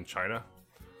been living in China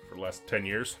for the last 10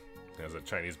 years. He has a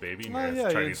Chinese baby and has a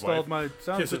he Chinese installed wife. my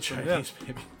sound He's a system. Chinese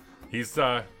baby.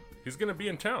 He's gonna be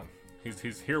in town.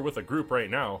 He's here with a group right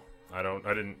now. I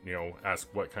didn't ask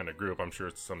what kind of group. I'm sure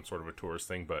it's some sort of a tourist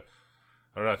thing, but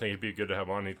I don't know. I think it'd be good to have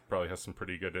on. He probably has some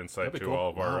pretty good insight That'd to be cool. all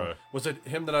of our. Was it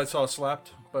him that I saw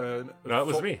slapped? No, it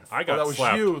was me. I got that was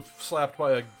slapped. you slapped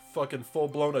by a fucking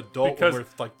full-blown adult Because when we're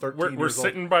like 13 we're years old.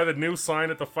 sitting by the new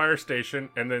sign at the fire station,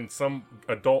 and then some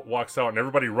adult walks out, and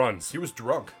everybody runs. He was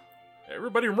drunk.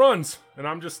 Everybody runs, and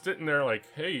I'm just sitting there like,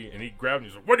 hey, and he grabbed me.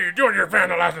 He's like, what are you doing? You're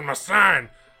vandalizing my sign.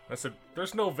 I said,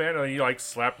 there's no vandal. And he like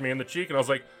slapped me in the cheek, and I was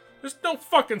like, there's no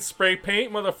fucking spray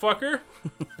paint, motherfucker.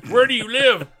 Where do you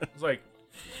live? I was like,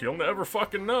 you'll never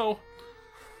fucking know.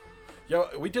 Yeah,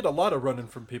 we did a lot of running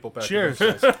from people back. Cheers.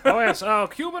 In those days. Oh yes,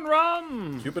 Cuban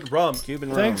rum. Cuban rum.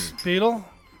 Thanks, Beetle.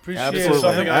 Appreciate This it. is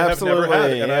something I have never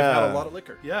had, and I've had a yeah. lot of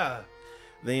liquor. Yeah,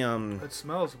 They it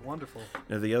smells wonderful.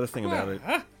 the other thing about it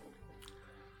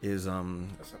is That's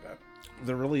not bad.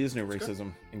 there really is no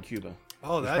racism in Cuba.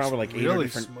 Oh, There's that's probably like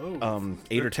really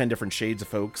 8 or 10 different shades of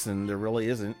folks, and there really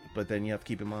isn't. But then you have to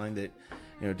keep in mind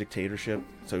that dictatorship,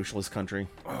 socialist country.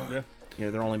 Yeah.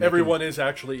 They're only making, Everyone is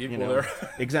actually equal there.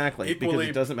 Exactly, because Equally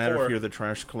it doesn't matter poor. if you're the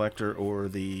trash collector or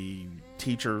the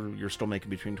teacher. You're still making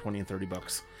between $20 and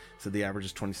 $30. So the average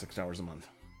is $26 a month.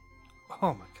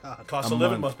 Oh my god. Cost A of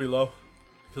living month. must be low,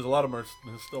 because a lot of them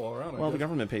are still around. I Well, the guess.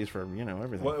 government pays for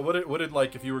everything. What did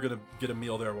like if you were gonna get a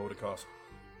meal there? What would it cost?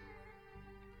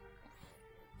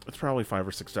 It's probably $5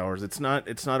 or $6.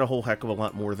 It's not a whole heck of a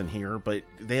lot more than here, but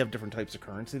they have different types of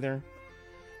currency there.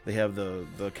 They have the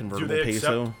convertible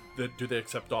peso. Do they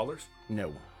accept dollars?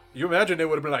 No. You imagine they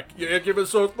would have been like, yeah, give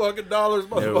us those fucking dollars,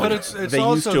 motherfucker. But it's They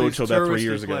also used to these until about 3 touristy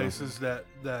years ago. places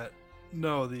that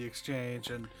know the exchange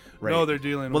and Right. know they're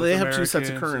dealing Well, with they have two sets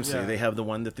of Americans. currency. Yeah. They have the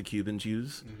one that the Cubans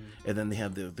use, and then they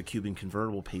have the Cuban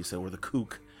convertible peso, or the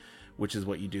kook, which is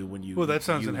what you do when you. Well, that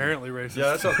sounds you- inherently racist.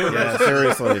 Yeah, that sounds Yeah,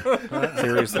 seriously,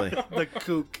 seriously. The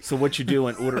kook. So what you do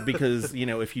in order, because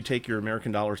if you take your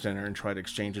American dollars down there and try to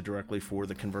exchange it directly for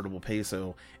the convertible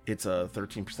peso, it's a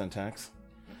 13% tax.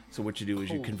 So what you do is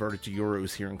you convert it to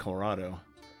euros here in Colorado,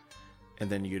 and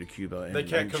then you go to Cuba and, They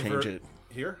can't and convert change it.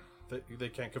 here. They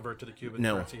can't convert to the Cuban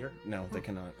No, currency here. no, they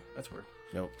cannot. That's weird.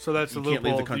 Nope. So that's you the can't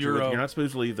leave the loophole, country. Euro. You're not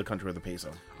supposed to leave the country with a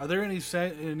peso. Are there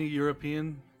any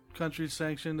European countries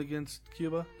sanctioned against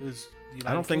Cuba? Is the United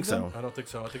I don't think Kingdom? so. I don't think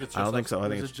so. I think it's. Just I don't think us. so. I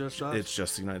think Is it just us? it's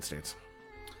just the United States.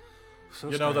 So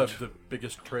You know strange. the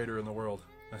biggest trader in the world.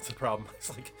 That's the problem. It's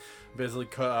like basically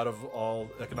cut out of all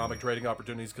economic trading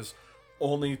opportunities because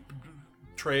only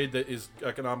trade that is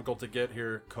economical to get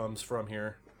here comes from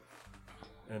here,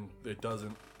 and it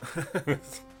doesn't.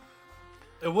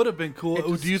 It would have been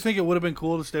cool. Do you think it would have been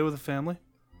cool to stay with a family?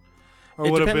 Or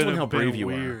It would have depends been on how been brave you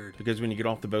are. weird? Because when you get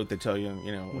off the boat, they tell you,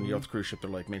 when you get off the cruise ship, they're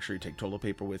like, make sure you take toilet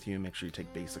paper with you, make sure you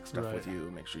take basic stuff Right. with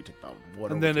you, make sure you take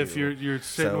water. And then with if you. you're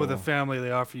sitting with a So- family,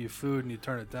 they offer you food and you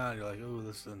turn it down. You're like, oh,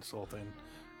 this is insulting.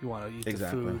 You want to eat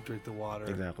Exactly. the food, drink the water.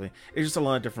 Exactly. It's just a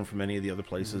lot different from any of the other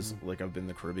places. Like I've been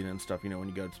to the Caribbean and stuff. When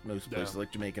you go to most places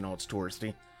like Jamaica and all, it's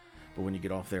touristy. But when you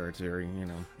get off there, it's very,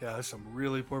 Yeah, there's some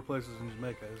really poor places in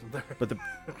Jamaica, isn't there? But the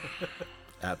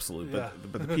absolute. Yeah.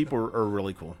 But the people are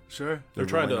really cool. Sure. They're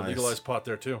trying really to nice. legalize pot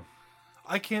there too.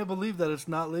 I can't believe that it's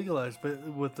not legalized, but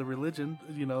with the religion,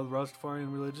 the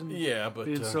Rastafarian religion, Yeah, but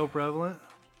being so prevalent,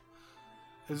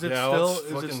 is it yeah, still? well, it's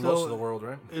Is it fucking still? most of the world,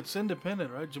 right? It's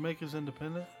independent, right? Jamaica's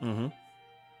independent. Mm-hmm.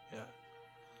 Yeah,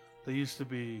 they used to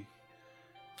be.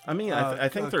 I mean, I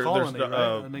think a there's colony, right?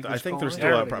 An I English think there's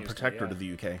colony? still a They used to, protectorate yeah.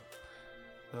 of the UK.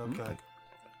 Okay.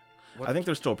 I think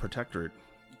there's still a protectorate.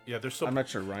 Yeah, there's so. I'm not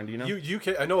sure, Ryan. Do you know?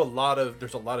 UK. I know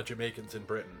there's a lot of Jamaicans in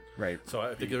Britain. Right. So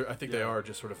I think they are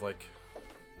just sort of like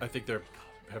I think they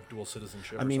have dual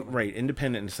citizenship. I or mean, something. right,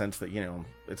 independent in the sense that, you know,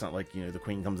 it's not like, you know, the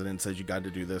Queen comes in and says you got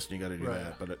to do this and you got to do Right.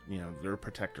 that, but you know, they're a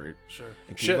protectorate. Sure.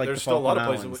 And Shit, like there's the still a lot of Falkland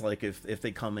places Islands, with- like if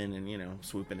they come in and, you know,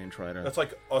 swoop in and try to That's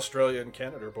like Australia and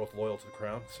Canada are both loyal to the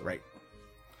crown. So. right.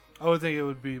 I would think it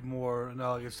would be more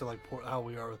analogous to like how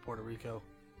we are with Puerto Rico.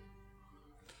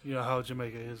 You know how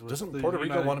Jamaica is with Doesn't the Puerto Rico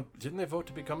United- want to? Didn't they vote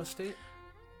to become a state?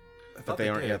 I But thought they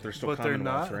aren't did. yet. They're still But they're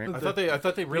Commonwealth, not. right? I thought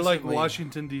they. They're like recently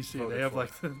Washington D.C. voted They have for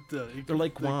like the They're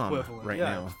like Guam equivalent. right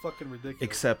yeah, now. It's fucking ridiculous.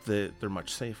 Except that they're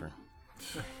much safer.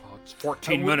 It's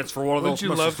 14 minutes for one of Wouldn't those you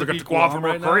love missiles to to be get to Guam from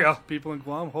Guam right North Korea. now? People in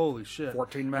Guam, holy shit!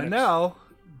 14 minutes. And now,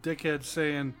 dickhead's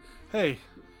saying, "Hey,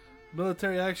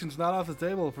 military action's not off the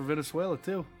table for Venezuela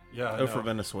too." Yeah. I Oh, for know.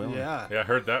 Venezuela. Yeah. Yeah, I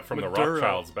heard that from Maduro. the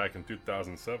Rothschilds back in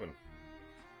 2007.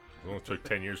 It only took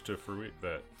 10 years to fruit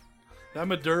that. That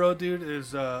Maduro dude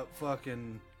is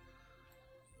fucking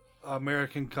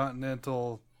American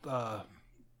continental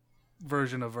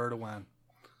version of Erdogan,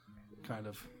 kind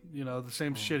of. You know, the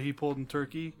same shit he pulled in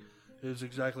Turkey is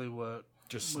exactly what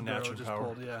Just Maduro snatching just power.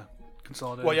 pulled. Yeah,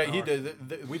 consolidated. Well, yeah, power. he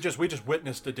did. We just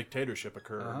witnessed a dictatorship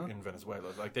occur in Venezuela.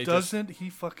 Like they Doesn't he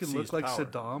fucking look seized like power.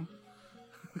 Saddam?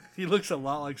 He looks a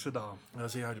lot like Saddam.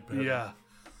 Does he? How do you Yeah.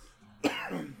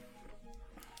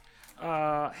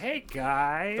 Hey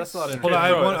guys. That's not Hold on, I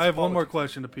have Bro, one. that's I have one more politics.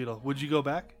 question to Peter. Would you go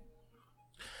back?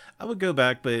 I would go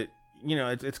back, but you know,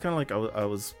 it's kind of like I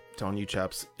was telling you,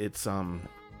 chaps. It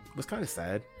was kind of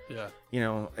sad. Yeah. You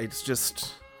know, it's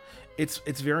just, it's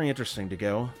very interesting to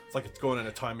go. It's like it's going in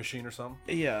a time machine or something.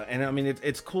 Yeah, and I mean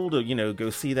it's cool to, you know, go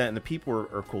see that, and the people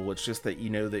are cool. It's just that you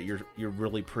know that you're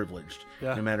really privileged,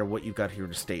 Yeah. no matter what you've got here in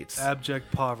the States.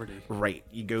 Abject poverty. Right,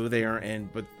 you go there,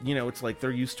 but you know, it's like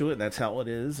they're used to it. That's how it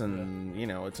is, and you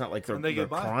know, it's not like they're And they get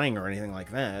by. crying or anything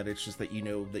like that. It's just that you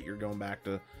know that you're going back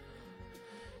to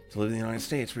live in the United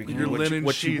States, where you can Your do linen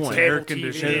what you sheets, want. air TV,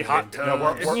 conditioning, hot tub. No,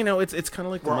 And, you know, it's kind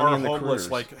of like the Where money our in the homeless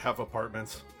careers. like have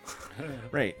apartments.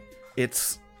 Right.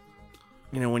 It's,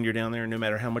 you know, when you're down there, no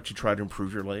matter how much you try to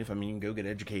improve your life, I mean, you can go get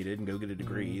educated and go get a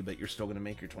degree, but you're still going to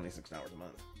make your 26 hours a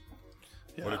month.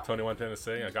 Yeah. What did Tony Montana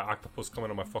say? I got octopus coming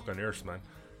on my fucking ears, man.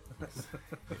 The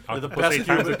Octopus best 8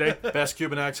 times a day. best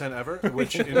Cuban accent ever.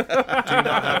 Which do you not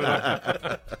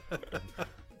have it?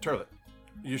 Turlet,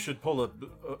 you should pull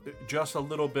just a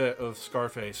little bit of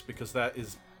Scarface because that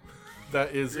is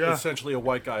Yeah. essentially a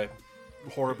white guy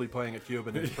horribly playing a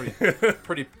Cuban. It's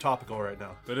pretty topical right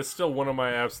now. But it's still one of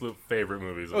my absolute favorite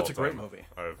movies. Of Oh, it's all a great time.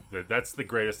 movie. That's the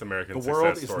greatest American The success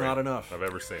world is story not enough. I've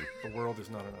ever seen. The world is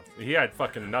not enough. He had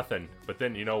fucking nothing, but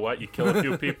then you know what? You kill a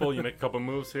few people, you make a couple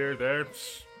moves here, there.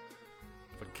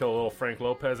 Kill a little Frank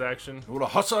Lopez action. What a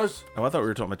hussars! Oh, I thought we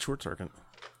were talking about short circuit.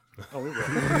 Oh, we will.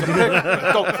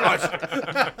 Oh Christ!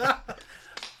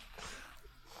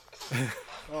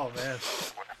 Oh man.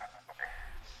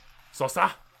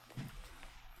 Sosa.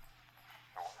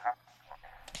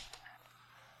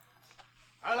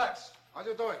 Alex, how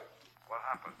you doing? What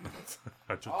happened?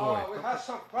 How you Oh, doing? we had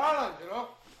some problems, you know.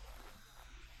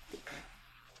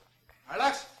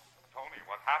 Alex? Tony,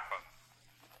 what happened?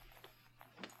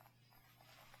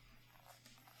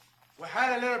 We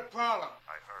had a little problem.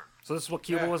 I heard. So this is what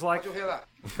Cuba was like? How'd you hear that?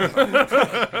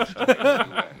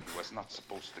 Was not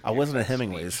supposed to I give wasn't that at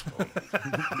Hemingway's.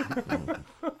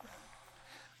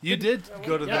 You did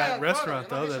go to Yeah, that brother, restaurant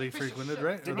you know, though he's a that he piece of frequented, shit.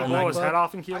 right? Or Didn't that he blow his nightclub? head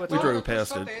off in Cuba? I We told drove him past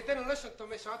something, it. He didn't listen to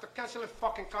me, so I had to cancel his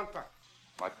fucking contract.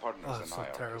 My partners Oh, and so I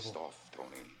are terrible. pissed off, Tony.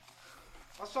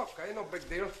 That's okay, no big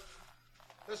deal.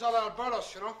 There's all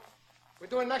Albertos, you know. We're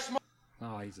doing next month.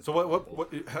 Oh, he's a So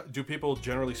what do people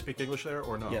generally speak English there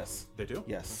or no? Yes. They do?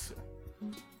 Yes.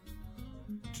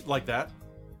 Like that?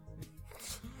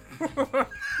 Welcome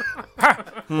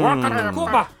to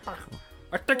Cuba.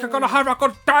 I think you're gonna have a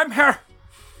good time here.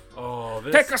 Oh,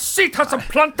 this. Take a seat, have some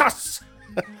plantas.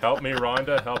 Help me,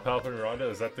 Rhonda. Help me, Rhonda.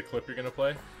 Is that the clip you're gonna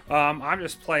play? I'm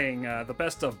just playing the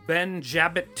best of Ben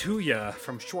Jabbit Tuya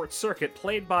from Short Circuit,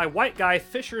 played by white guy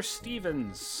Fisher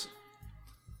Stevens.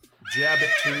 Jab it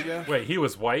to you? Wait, he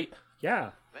was white?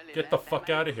 Yeah. Get the fuck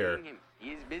out of here.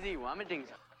 He's busy vomiting.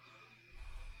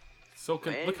 So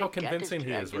look how convincing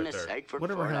he is right there.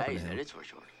 Whatever happened to him? That is for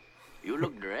sure. You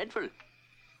look dreadful.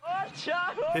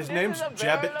 His name's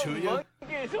Jabbit to you?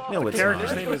 No, it's Character's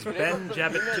not. name is Ben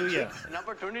Jabbit Tuya. An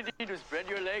opportunity to spread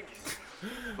your legs.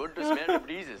 Good to smell the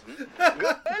breezes.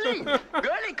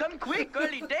 Girlie, come quick,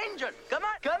 girlie, danger. Come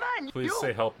on, Please you.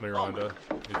 say help me, Rhonda.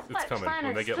 It's coming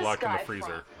when they get locked in the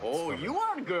freezer. Oh, you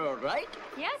are a girl, right?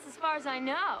 Yes, as far as I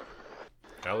know.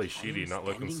 Ali Sheedy not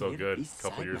looking so good. A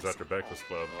couple years after Breakfast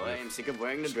Club. Oh, I'm sick of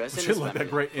wearing the dress in She this looked that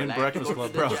family. great in Well, I have to Breakfast go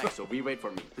Club, to the bro. jack, so we wait for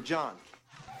me. John,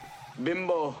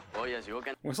 Bimbo. Oh, yes, you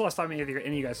can. When's the last time any of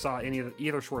you guys saw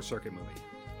either Short Circuit movie?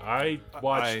 I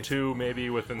watched 2 maybe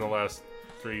within the last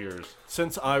 3 years.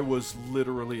 Since I was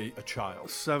literally a child.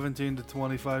 17 to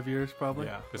 25 years, probably.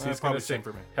 Yeah, Because he's probably going to same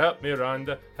sing, for me. help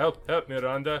Miranda, help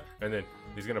Miranda, and then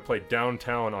he's going to play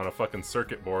Downtown on a fucking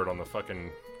circuit board on the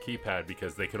fucking keypad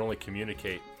because they could only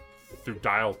communicate through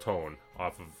dial tone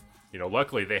off of,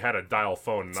 luckily they had a dial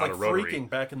phone, It's not like a rotary. freaking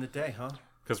back in the day, huh?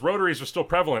 Because rotaries were still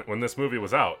prevalent when this movie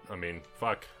was out. I mean,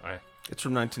 fuck. It's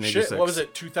from 1986. Shit, what was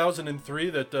it, 2003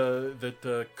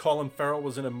 that Colin Farrell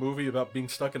was in a movie about being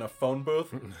stuck in a phone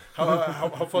booth? How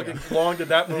fucking long did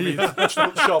that movie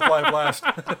shelf life last?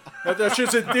 That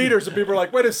shit's in theaters and people are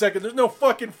like, wait a second, there's no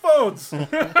fucking phones.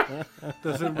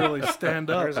 Doesn't really stand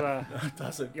up. It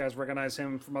doesn't. You guys recognize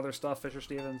him from other stuff, Fisher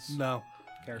Stevens? No.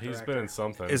 Character He's actor. been in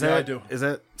something. Is Yeah, that I do. Is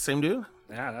that same dude?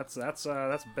 Yeah, that's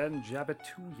Ben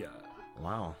Jabatuya.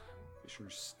 Wow. Fisher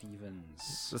Stevens.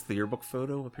 Is this the yearbook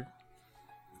photo up here?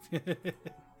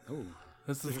 Oh,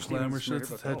 This is Fisher glamour Stevens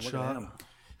shit. It's yearbook. Oh, look at headshot. him.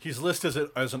 He's listed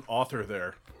as an author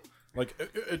there. Like,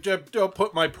 don't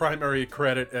put my primary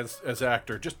credit as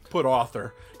actor. Just put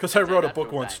author. Because I wrote a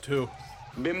book once, too.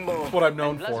 Bimbo. That's what I'm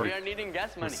known And plus, for. we are needing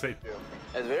gas money. Say,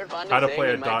 As we're fond How of to saying Play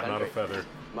a in my Dot, Not a country, Feather.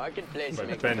 Marketplace by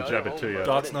makes Ben a dollar Jabatuya. home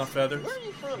Dots, for not feathers. Where are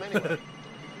you from, anyway?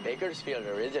 Bakersfield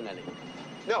originally.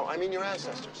 No, I mean your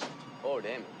ancestors. Oh,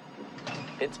 damn.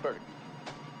 Pittsburgh.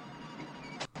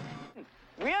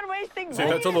 We are wasting See,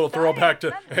 that's a little throwback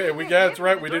to, hey, that's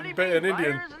right, we didn't pay an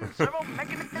Indian.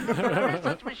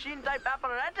 Such machine-type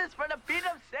apparatus for the feet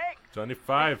of sake.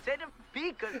 25. Instead of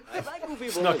beacons. I like goofy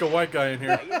Snuck a white guy in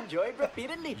here. I enjoy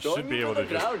repeatedly You throwing should be me able to to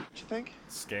the just ground. You think?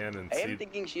 scan and I am see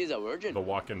thinking she is a virgin. the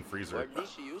walk-in freezer. Or at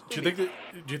least she used Do to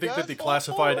you think that the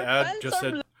classified ad just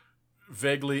said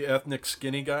vaguely ethnic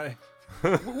skinny guy?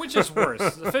 Which is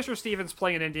worse, Fisher Stevens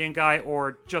playing an Indian guy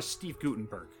or just Steve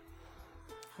Guttenberg?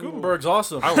 Gutenberg's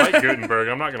awesome. I like Gutenberg.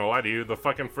 I'm not gonna lie to you. The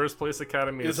fucking First Place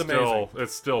Academy It's is still amazing.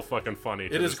 it's still fucking funny.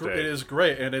 To this day. It is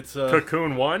great, and it's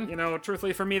Cocoon 1. You know,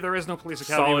 truthfully, for me, there is no Police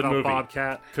Academy Solid without movie.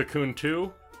 Bobcat. Cocoon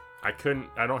 2. I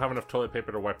don't have enough toilet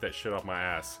paper to wipe that shit off my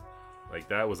ass. Like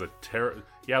that was a terror.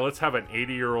 Yeah, let's have an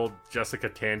 80-year-old Jessica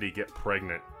Tandy get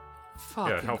pregnant.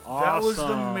 Fucking how awesome. That was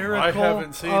the miracle. I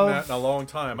haven't seen of- that in a long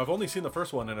time. I've only seen the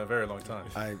first one in a very long time.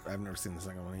 I've never seen the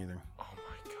second one either. Oh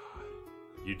my god.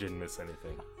 You didn't miss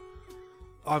anything.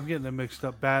 I'm getting it mixed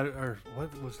up. Or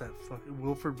what was that? Fucking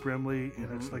Wilford Brimley, and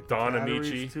it's like Don Batteries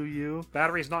Amici. to You.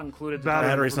 Battery's not included.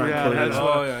 Battery's not included.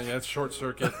 Oh yeah, it's Short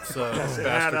Circuit. It's, bastard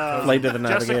cousin. Flight of the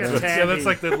Jessica Navigator. Tandy. Yeah, that's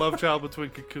like the love child between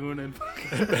Cocoon and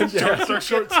Short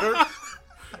Circuit.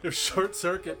 If Short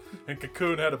Circuit and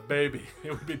Cocoon had a baby,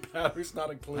 it would be Batteries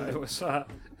Not Included. It was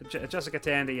Jessica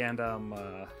Tandy and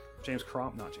James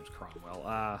Cromwell.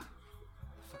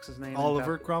 What's his name?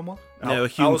 Oliver Cromwell. No,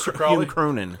 Alistair Crowley? Hume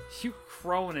Cronin. Hugh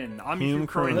Cronin. I'm Hume Hugh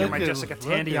Cronin. Cronin. You're my Look at- Jessica look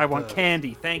Tandy. at I want the-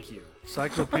 candy. Thank you.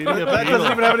 Encyclopedia. That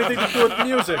doesn't even have anything to do with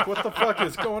music. What the fuck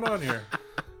is going on here?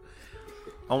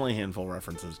 Only a handful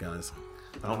references, guys.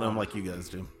 I don't know them like you guys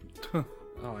do.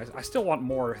 Oh, I still want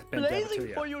more Ben Blazing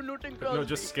for Jabatuya. you, Newton No, Crosby.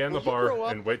 just scan the Will you bar grow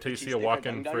up? and wait till you see a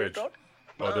walk-in fridge.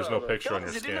 Oh, there's no picture on your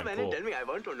Sit in a scan. minute, Cool. tell me, I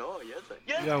want to know. Yes, sir.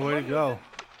 Yes, Yeah, way to go.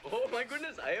 Oh my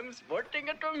goodness, I am sporting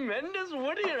a tremendous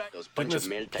wood here. Those Didn't bunch this of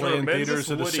male play in Tremendous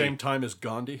theaters at the Woody. same time as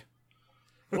Gandhi?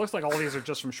 It looks like all these are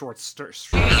just from short.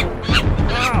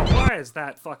 Wow, why is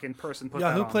that fucking person put Yeah,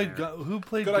 that who on played there? who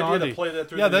played Good idea to Gandhi? play that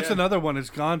through Yeah, the that's end. another one. It's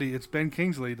Gandhi. It's Ben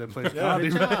Kingsley that plays Gandhi.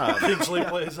 Good job. Kingsley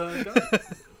plays Gandhi.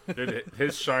 Dude,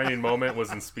 his shining moment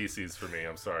was in Species for me.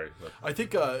 I'm sorry. But I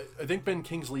think Ben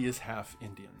Kingsley is half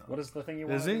Indian though. What is the thing you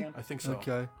want? Is he? Again? I think so.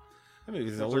 Okay. I mean,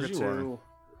 as old as you are. Two.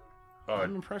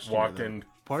 I'm impressed you know walk-in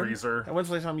Pardon? freezer. When's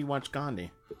the last time you watched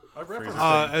Gandhi? I referenced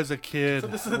As a kid. So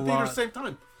this is a in the theater lot. at the same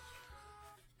time.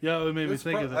 Yeah, it made me It's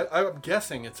think of that. I'm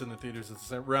guessing it's in the theaters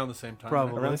at around the same time.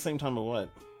 Probably. Around the same time of what?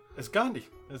 It's Gandhi.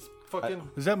 It's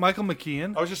fucking. Is that Michael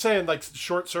McKean? I was just saying, like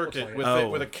Short Circuit with Oh.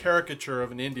 with a caricature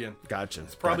of an Indian. Gotcha.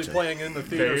 It's probably gotcha. playing in the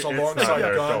theaters It's not alongside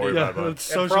there, don't worry Gandhi. about it. it's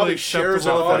And socially probably shares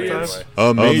an acceptable at that audience. time.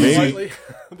 Amazing. Slightly.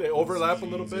 They overlap a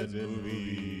little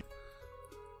bit.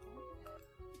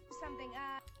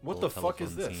 What the fuck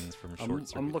is this?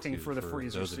 I'm looking for the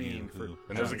freezer scene.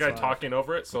 And there's a guy talking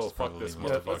over it, so fuck this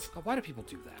motherfucker. Oh, why do people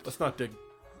do that? Let's not dig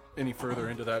any further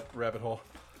into that rabbit hole.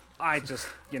 I just,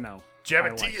 I like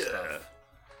Jabatuya. stuff.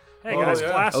 Hey Oh, guys, yeah.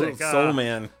 classic. Oh, Soul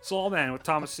Man. Soul Man with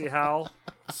Thomas C. Howell.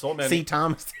 Soul Man. See,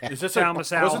 Thomas. Is this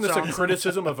Thomas wasn't this a Howell.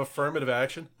 criticism of affirmative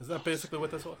action? Is that basically what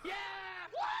this was?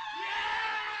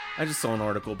 I just saw an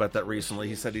article about that recently.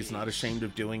 He said he's not ashamed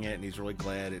of doing it, and he's really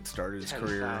glad it started his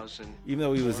career. Even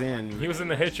though he was in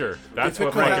The Hitcher. That's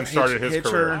what fucking started his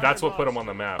career. That's what put him on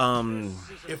the map.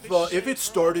 If it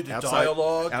started a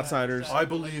dialogue, Outsiders. I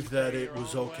believe that it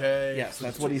was okay. Yes,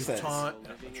 that's what he says.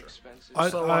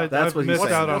 That's what he what's, missed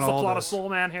out on what's the all plot of this. Soul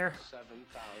Man here?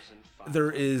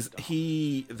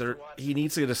 He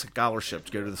needs to get a scholarship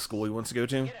to go to the school he wants to go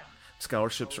to.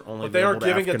 Scholarships are only But they are available to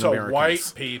giving it to African white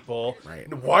Americans. people.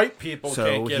 Right. White people So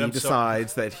can't get he them.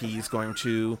 decides that he's going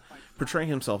to portray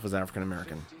himself as African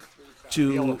American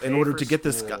Be able to in pay order for to get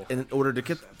school. in order to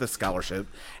get the scholarship,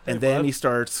 and then he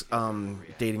starts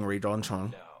dating Ray Dawn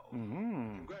Chong.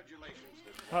 Mm-hmm.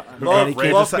 And he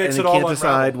can't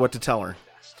decide what to tell her.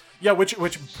 Yeah, which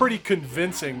pretty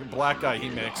convincing black guy he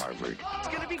makes.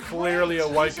 Clearly a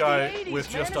white guy with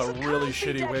just a really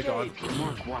shitty wig on.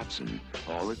 Mark Watson,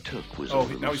 all it took was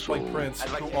Now he's playing Prince,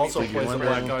 who also plays a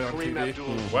black guy on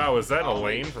TV. Wow, is that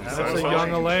Elaine from That's Seinfeld? a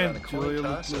young Elaine,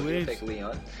 Julia Louise.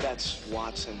 That's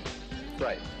Watson.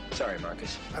 Right. Sorry,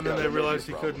 Marcus. And then they realized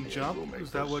he couldn't jump.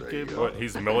 Is that what gave What,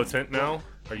 he's militant now?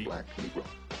 Are you A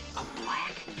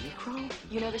black Negro?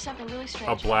 You know, there's something really a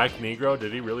strange. black Negro?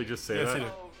 Did he really just say Yes, that? he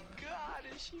did.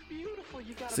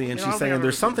 See, and she's saying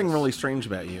there's something really strange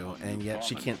about you, and yet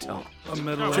she can't tell. A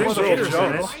middle James Earl Peter's in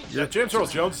Jones. it. Yeah, James Earl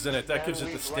Jones is in it. That gives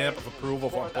it the stamp of approval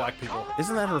on black people.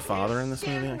 Isn't that her father in this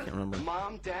movie? I can't remember.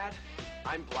 Mom, Dad,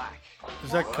 I'm black.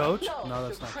 Is that Coach? No,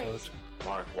 that's not Coach.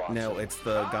 Mark Watson. No, it's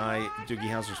the guy Doogie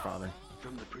Howser's father.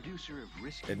 from the producer of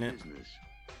Risky Isn't it? Business,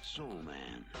 Soul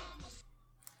Man.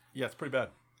 Yeah, it's pretty bad.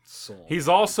 Soul. He's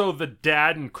also the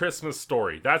dad in Christmas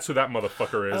Story. That's who that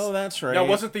motherfucker is. Oh, that's right. Now,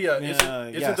 wasn't the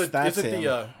that's him.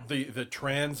 the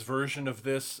trans version of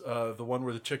this the one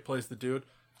where the chick plays the dude?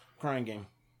 Crying Game?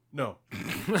 No.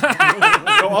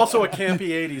 No, also a campy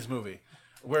 '80s movie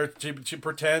where she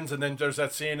pretends, and then there's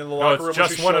that scene in the No, locker room. it's where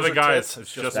just she one of shows the her guys. tits.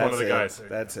 It's just one of the guys.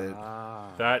 That's it.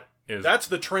 That is That's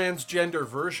the transgender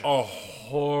version. a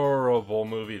horrible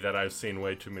movie that I've seen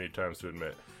way too many times to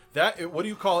admit. What do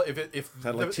you call it? If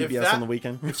that like if TBS that- on the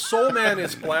weekend? If Soul Man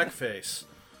is blackface,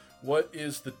 what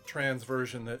is the trans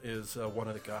version that is one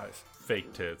of the guys?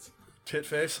 Fake tits. Tit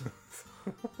face?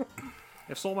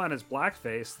 If Soul Man is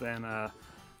blackface, then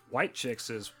White Chicks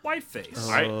is whiteface.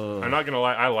 I'm not gonna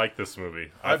lie. I like this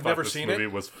movie. I I've thought never this seen movie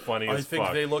it. was funny I as think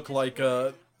fuck. they look like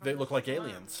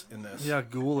aliens in this. Yeah,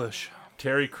 ghoulish.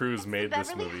 Terry Crews made this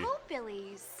Beverly movie.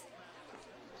 Hillbillies.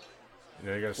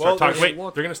 They're gonna start talking. they-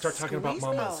 Wait, they're gonna start talking about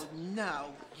mamas. Oh, no,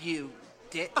 you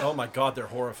did. Oh my God, they're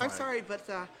horrifying. I'm sorry, but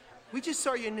we just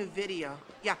saw your new video.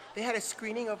 Yeah, they had a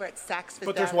screening over at Saks Fifth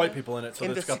But there's Avenue white people in it, so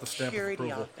in it's got the stamp of security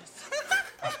approval. office.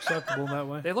 Acceptable in that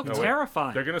way. They look No, wait.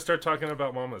 terrifying. They're gonna start talking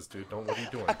about mamas, dude. What are you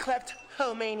doing? A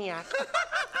kleptomaniac.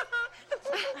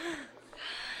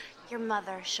 Your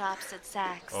mother shops at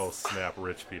Saks. Oh snap!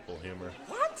 Rich people humor.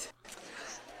 What?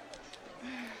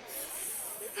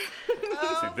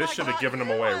 See, this should have given them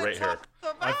away right here.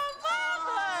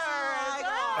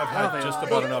 I've had just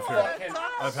about enough here.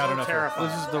 I've had enough here.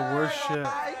 This is the worst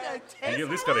shit. You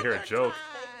at least gotta hear a joke.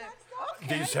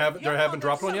 They haven't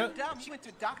dropped one yet? Dumb. She went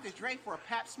to Dr. Dre for a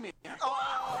pap smear.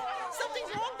 Oh,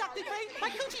 something's wrong, Dr. Dre. My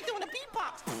coochie's doing a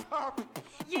beatbox.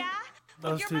 Yeah?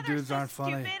 Those Your two mother's dudes so aren't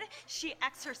funny. Stupid. She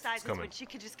exercises coming. when she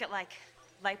could just get like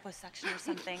liposuction or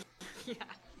something. Yeah.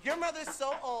 Your mother's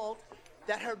so old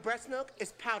that her breast milk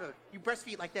is powdered. You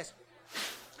breastfeed like this.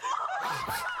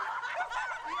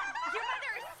 Your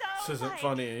mother is so. This isn't like,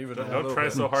 funny even a Don't little try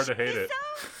bit. so hard to hate it.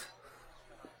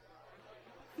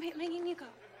 Making you go.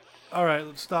 All right,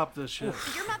 let's stop this shit.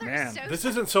 Your mother Man. is so. This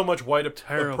isn't so much white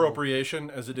Terrible. appropriation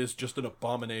as it is just an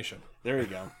abomination. There you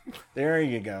go. There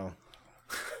you go.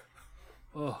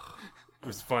 Ugh. It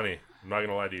was funny. I'm not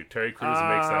gonna lie to you. Terry Crews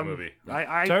makes that movie.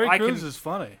 Terry I Crews can, is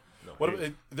funny. What,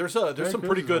 there's some Crews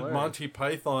pretty is good hilarious. Monty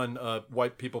Python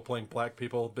white people playing black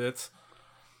people bits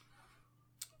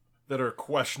that are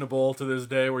questionable to this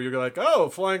day. Where you're like, oh,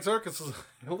 Flying Circus is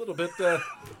a little bit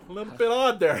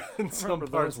odd there in some remember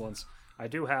parts. those ones. I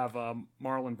do have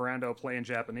Marlon Brando playing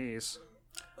Japanese.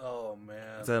 Oh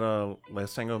man. Is that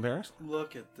Last Tango in Paris?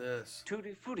 Look at this.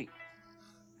 Tutti Frutti.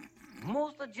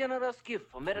 Most generous gift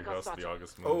for America That's the Sacha.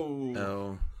 August movie.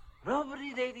 Oh.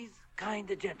 Lovely ladies, kind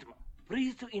gentlemen.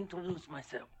 Pleased to introduce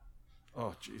myself.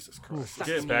 Oh Jesus Christ!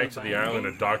 Get back to the island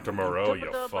of Dr. Moreau, you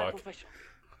Interpreter by fuck. profession.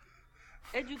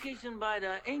 Education by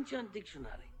the ancient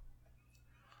dictionary.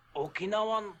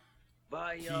 Okinawan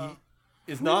by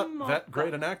Is not that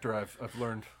great an actor. I've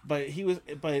learned. But he was.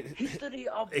 But history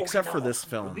of except for Okinawa. this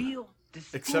film. Real,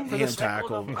 Except for Hand this.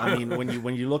 tackle. I mean,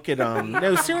 when you look at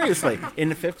no, seriously, in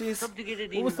the 50s,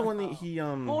 Subjugated what was the in one that he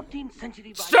 14th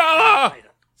century by Stella!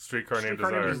 Streetcar Named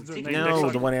Streetcar Named Desire. Desire. No,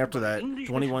 the one after that.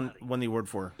 21 won the award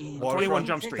for. 21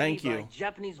 Jump Street. Thank you.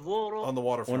 Japanese war On the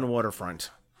waterfront. On the waterfront.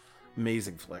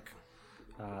 Amazing flick.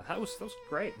 That was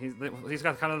great. He's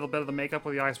got kind of a bit of the makeup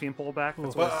with the eyes being pulled back.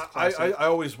 That's But what's I classic.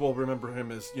 always will remember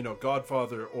him as, you know,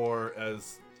 Godfather or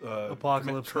as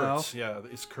Apocalypse Kurtz. Now? Yeah,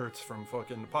 it's Kurtz from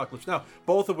fucking Apocalypse Now.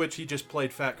 Both of which he just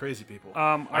played fat crazy people.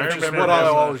 I Which is remember what I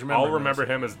him- always remember. I'll remember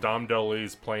him as Dom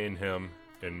DeLuise playing him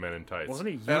in Men in Tights. Wasn't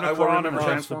he And I will Unicron in remember the him-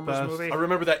 Transformers movie? I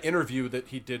remember that interview that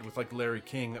he did with like Larry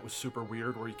King that was super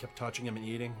weird, where he kept touching him and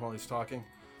eating while he's talking.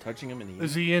 Touching him and eating.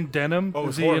 Is he in denim? Oh, Is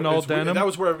it's he in horrible. all It's weird. denim? That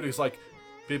was where everybody's like,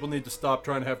 people need to stop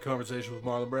trying to have conversations with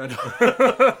Marlon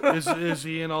Brando. is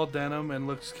he in all denim and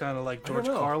looks kind of like I don't George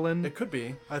know. Carlin? It could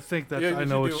be. I think that Yeah, I you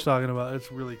know what do- you're talking about.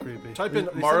 It's really creepy. Type in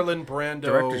They said Marlon Brando.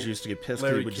 Directors used to get pissed because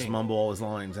Larry he would just King. mumble all his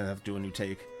lines and have to do a new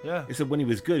take. Yeah. He said when he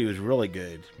was good, he was really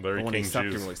good. Larry but when he King sucked,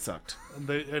 Jews. he really sucked.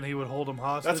 And he would hold him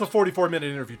hostage. That's a 44-minute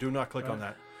interview. Do not click on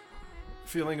that.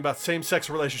 Feeling about same-sex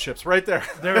relationships, right there.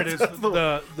 There it is.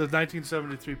 The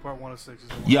 1973 part 106 is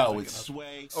the one Yo, I'm thinking it's of.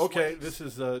 Sway. Okay, this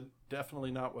is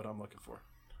definitely not what I'm looking for.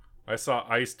 I saw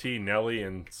Ice-T, Nelly,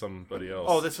 and somebody else.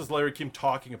 Oh, this is Larry King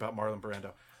talking about Marlon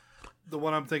Brando. The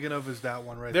one I'm thinking of is that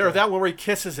one right There, there. that one where he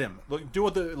kisses him. Look, do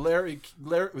what the Larry.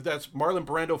 That's Marlon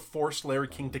Brando forced Larry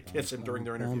King to kiss him during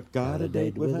their interview. Got a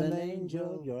date with an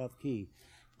angel, you're off key.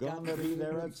 Gonna be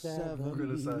there at 7.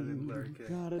 Criticizing Larry King.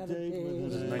 Got a date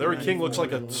with an Larry King looks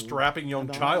like a strapping young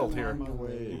child here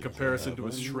in comparison to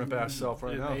his shrimp ass self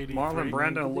right now. Marlon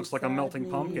Brando looks like a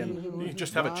melting pumpkin. You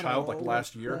just have a child like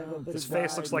last year. His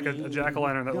face looks like a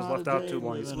jack-o'-lantern that was left out too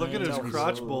long. Look at his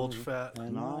crotch bulge fat.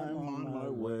 And I'm on my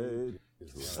way.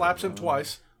 Slaps him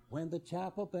twice. When the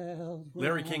chapel bells.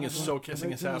 Larry King is so kissing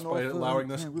his ass by allowing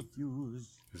this.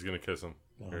 He's gonna kiss him.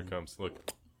 Here it comes. Look.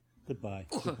 Goodbye.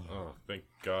 Oh, thank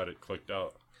God it clicked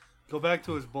out. Go back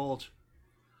to his bulge.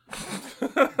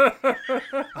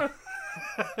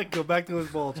 Go back to his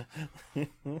bulge.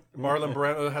 Marlon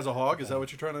Brando has a hog. Is that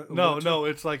what you're trying to? No,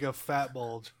 it's like a fat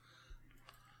bulge.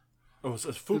 Oh, it's a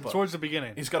fupa. Towards the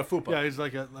beginning. He's got a fupa. Yeah, he's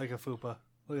like a fupa.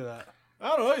 Look at that.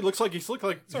 I don't know. He looks like he's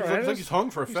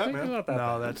hung for a fat man.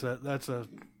 No, that's a.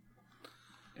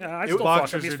 Yeah, I It- still fuck him.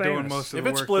 boxers He's are doing famous. most of If the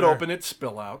it work split there. open, it'd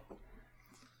spill out.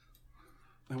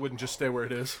 It wouldn't just stay where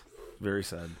it is. Very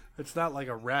sad. It's not like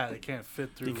a rat. It can't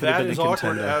fit through. That is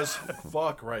awkward as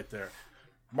fuck right there.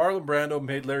 Marlon Brando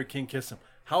made Larry King kiss him.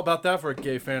 How about that for a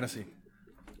gay fantasy?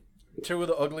 Two of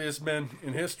the ugliest men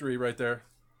in history right there.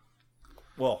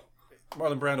 Well,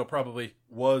 Marlon Brando probably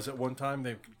was at one time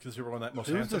because he were one of the most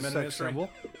He was handsome a men in sex history. symbol.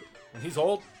 When he's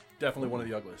old, definitely one of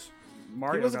the ugliest.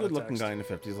 Mario He was a got good-looking text. guy in the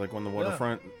 50s, like on the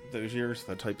waterfront those years,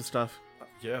 that type of stuff.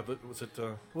 Yeah, but was it?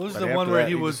 What was But the after one where that,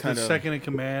 he he was just the kinda- second in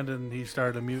command and he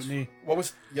started a mutiny? What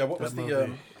was? Yeah, what That was the?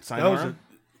 movie. Sayonara?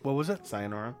 What was it?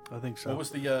 Sayonara? I think so. What was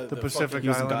the Pacific fucking- He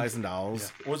was in Island? Guys and Dolls.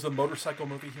 What was the motorcycle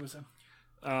movie he was in?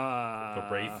 The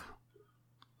Wraith.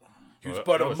 He was that-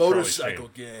 part that of a was Charlie motorcycle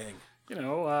Sheen. gang. You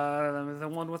know, the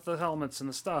one with the helmets and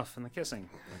the stuff and the kissing.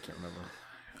 I can't remember.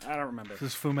 I don't remember. This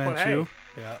is Fu But Manchu?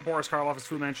 hey, Yeah. Boris Karloff is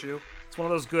Fu Manchu. It's one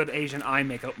of those good Asian eye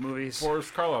makeup movies. Boris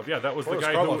Karloff. Yeah, that was Boris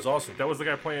the guy Karloff's who. awesome. That was the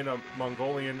guy playing a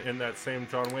Mongolian in that same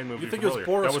John Wayne movie. You think from it was earlier.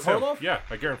 Boris That was Karloff? him. Yeah,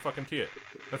 I guarantee it.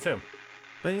 That's him.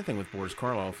 But anything with Boris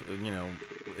Karloff,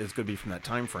 it's going to be from that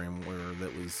time frame where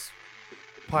that was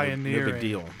Pioneering. no big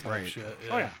deal, type right? shit,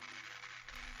 Oh yeah.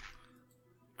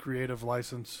 Creative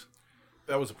license.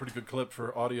 That was a pretty good clip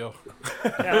for audio.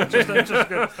 Yeah, just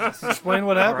good. Explain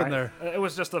what happened there. It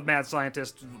was just a mad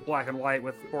scientist, black and white,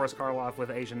 with Boris Karloff with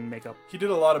Asian makeup. He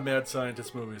did a lot of mad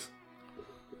scientist movies,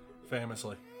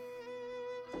 famously.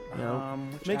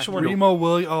 which Makes you actor? wonder. Remo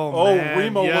Williams. Oh, man.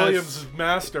 Remo yes. Williams is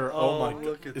master. Oh, my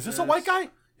look god. at Is this a white guy?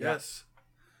 Yes.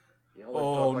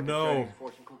 Oh no.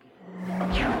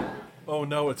 Oh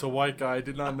no, it's a white guy. I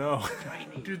did not know.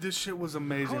 Dude, this shit was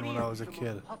amazing when I was a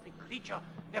kid.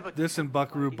 This and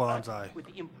Buckaroo Banzai.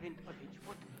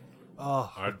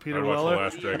 Oh, I'd Peter watch Weller. The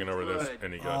Last Dragon over this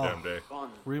any goddamn day.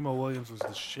 Remo Williams was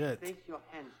the shit.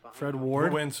 Fred Who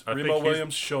Ward. wins? I think Remo he's-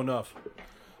 Williams, show enough.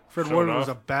 Fred Show Ward enough. was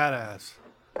a badass.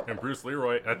 And Bruce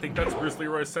Leroy. I think that's Bruce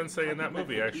Leroy's sensei in that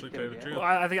movie, actually, to tell you the truth. Well,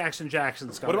 I think Action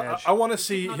Jackson's got What an about, edge. I want to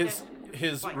see his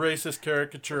racist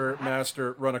caricature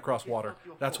master run across water.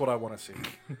 That's what I want to see.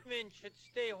 Men should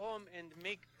stay home and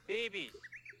make babies.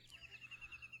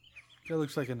 That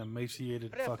looks like an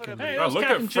emaciated fucking. Hey, Oh, that was look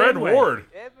Captain at Fred Janeway. Ward.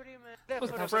 Every man, That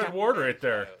was Fred Ward right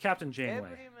there. Captain Janeway.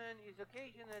 every man is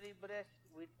occasionally blessed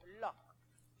with luck.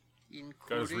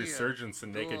 Got his resurgence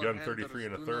in Naked Gun 33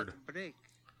 and a third.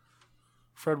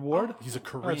 Fred Ward? He's a Oh,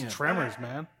 Korean. it's Tremors,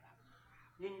 man.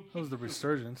 That was the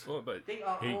resurgence. Well, but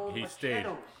he stayed.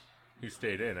 He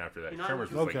stayed in after that. You know,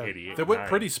 Tremors was like Okay. 88. They went 9.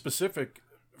 pretty specific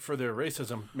for their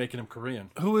racism, making him Korean.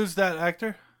 Who is that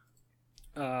actor?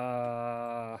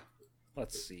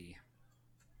 Let's see.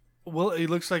 Well, he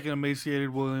looks like an emaciated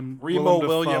Remo Willem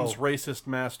Williams, Dafoe. racist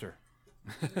master.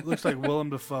 Looks like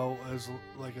Willem Dafoe as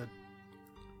like a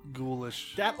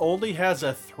ghoulish. That only has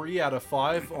a 3 out of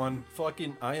 5 on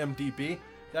fucking IMDb.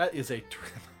 That is a. It's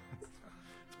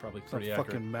probably It's a pretty accurate.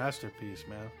 fucking masterpiece,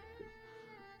 man.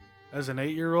 As an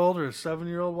 8-year-old or a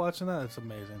 7-year-old watching that, it's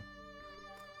amazing.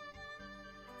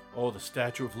 Oh, the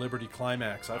Statue of Liberty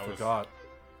climax. I forgot.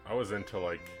 I was into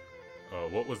like,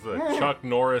 what was the Chuck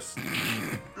Norris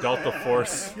Delta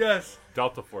Force? Yes.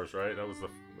 Delta Force, right? That was the.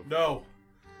 No.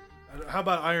 How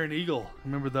about Iron Eagle?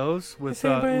 Remember those with Is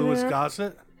anybody Louis there?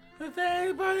 Gossett? Is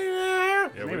anybody there? Yeah,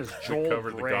 His we, name is we Joel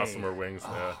covered Grey. the Gossamer Wings.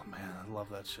 Oh man, I love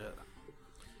that shit.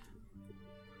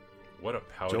 What a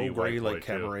pouty Joel Grey, white boy, like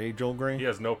too. Cabaret Joel Grey? He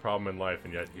has no problem in life,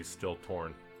 and yet he's still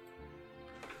torn.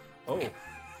 Oh.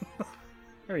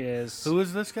 There he is. Who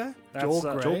is this guy? That's,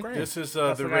 Joel Grey. This is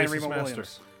That's the guy in racist Remo master.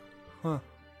 Williams. Huh.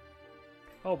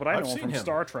 Oh, but I I've know him seen from him.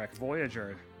 Star Trek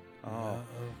Voyager. Oh,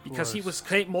 Because he was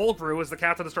Kate Mulgrew as the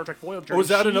captain of Star Trek Voyager. Oh, is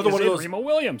that She another one of in those? Remo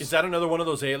Williams. Is that another one of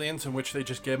those aliens in which they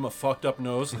just gave him a fucked up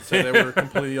nose and said they were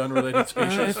completely unrelated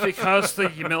species? It's because the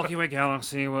Milky Way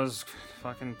galaxy was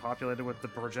fucking populated with the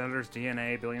progenitor's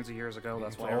DNA billions of years ago.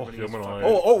 That's why everybody is fucking-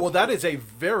 Well, that is a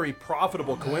very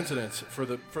profitable coincidence for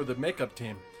the makeup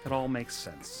team. It all makes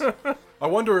sense. I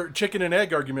wonder, chicken and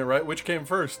egg argument, right? Which came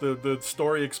first? The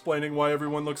story explaining why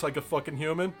everyone looks like a fucking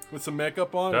human with some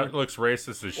makeup on? That looks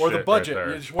racist as or shit the budget. right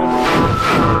there. You just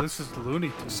wonder- This is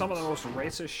Looney Tunes. Some of the most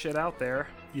racist shit out there.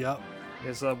 Yep.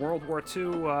 Is World War II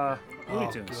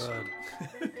Looney Tunes.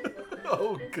 Good.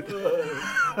 Oh, good.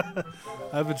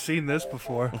 I haven't seen this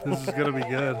before. This is gonna be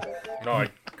good. No, I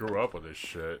grew up with this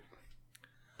shit.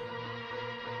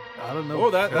 I don't know. Oh,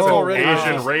 that's already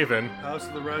Asian Raven. House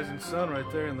of the Rising Sun, right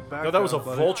there in the background. No, that was a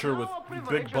buddy. vulture with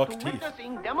big buck teeth.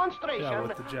 Demonstration Yeah,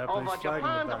 with the Japanese of flag in the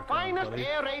Japan's background, finest buddy.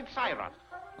 air raid siren.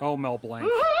 Oh, Mel Blanc.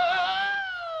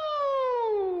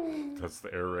 That's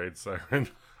the air raid siren.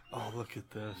 Oh, look at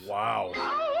this. Wow.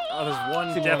 Oh, there's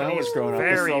one See, when I Japanese was growing up,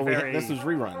 very this was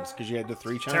reruns because you had the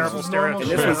 3 channels. terrible This is normal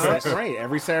stereotype. And this was shit. right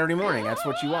every Saturday morning. That's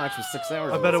what you watched was 6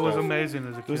 hours. I of bet this it was stuff. amazing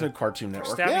as a It was a kid. Cartoon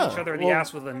Network. Stabbing yeah. each other in the Well,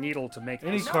 ass with a needle to make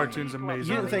Any them- cartoon's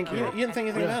amazing. You didn't think you didn't think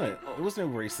anything Yeah. about it. It was no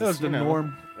racist. That was the you know.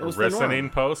 norm. It was the norm. Listening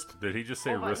post? Did he just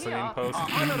say listening post?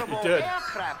 Honorable He did.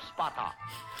 aircraft spotter.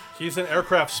 He's an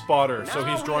aircraft spotter, so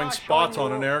he's drawing spots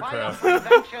on an aircraft.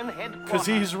 Because Because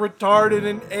he's retarded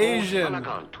and Asian.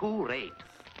 Pentagon 2 raid.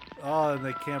 Oh, and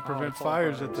they can't prevent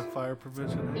fires at the fire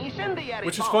prevention. Incendiary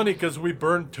Which is bomb. funny because we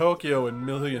burned Tokyo and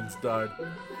millions died.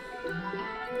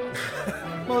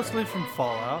 Mostly from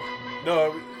fallout.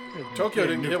 No, Tokyo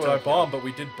didn't get hit by a bomb, but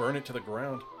we did burn it to the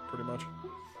ground, pretty much.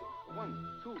 1,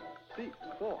 2, 3,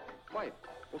 4, 5.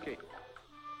 Okay.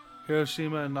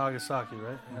 Hiroshima and Nagasaki,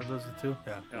 right? Yeah, those are the two.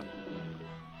 Yeah.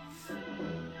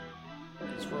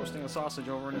 He's roasting a sausage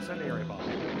over an incendiary bomb.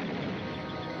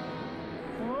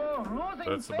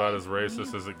 That's about as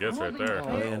racist as it gets right there.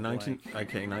 Oh yeah,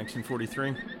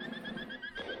 1943.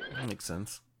 That makes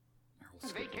sense.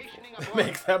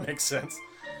 That makes sense.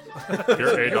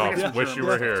 Here, Adolf, wish you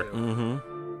were here.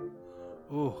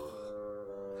 Mm-hmm. Ooh.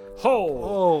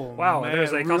 Oh, wow! man,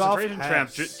 There's a Rudolph concentration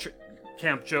Hess.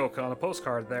 camp joke on a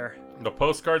postcard there. The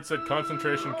postcard said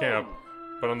concentration camp,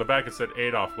 but on the back it said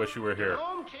Adolf, wish you were here.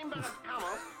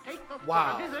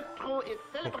 Wow.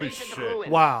 Holy shit.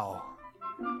 Wow.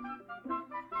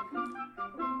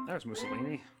 There's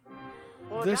Mussolini.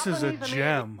 This is a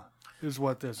gem, is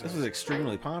what this is. This was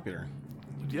extremely popular.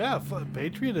 Yeah,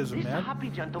 patriotism, man.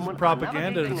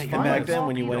 Propaganda is And fine. back then,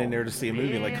 when you went in there to see a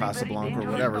movie like Casablanca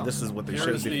or whatever, this is what they showed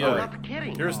Here's the, before.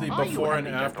 here's the before and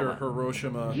after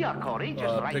Hiroshima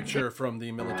picture from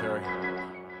the military.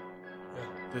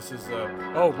 This is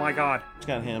Oh my God! It's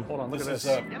got him. Hold on, look this at is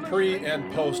this. pre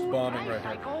and post bombing right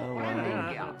here. Oh,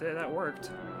 wow. Yeah, that worked.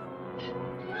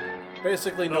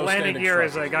 Basically, The no landing standing gear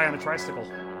is a structure. guy on a tricycle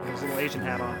with his little Asian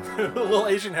hat on. A little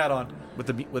Asian hat on.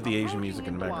 With the Asian music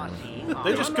in the background.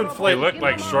 They just They conflate. look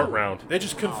like Short Round. They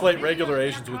just conflate regular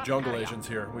Asians with jungle Asians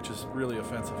here, which is really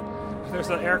offensive. There's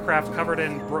an aircraft covered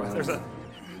in.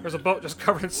 There's a boat just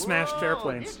covered in smashed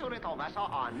airplanes.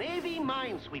 Navy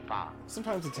minesweeper.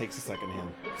 Sometimes it takes a second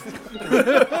hand.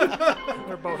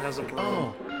 Their boat has a broom.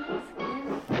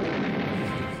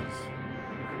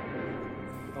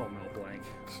 Oh, Mel Blanc.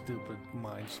 Stupid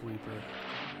minesweeper.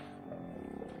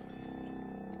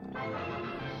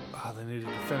 Ah, they needed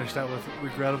to finish that with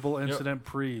regrettable incident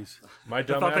prees. My I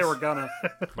thought they were dumbass, gonna.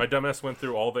 my dumbass went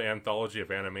through all the anthology of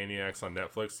Animaniacs on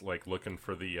Netflix, like looking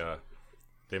for the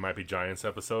They Might Be Giants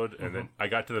episode, and then I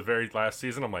got to the very last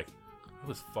season. I'm like, it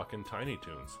was fucking Tiny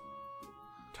Toons.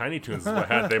 Tiny Toons is what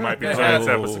had They Might Be Giants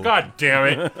episode. God damn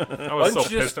it! I was so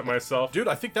pissed at myself, dude.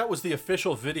 I think that was the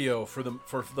official video for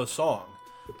the song.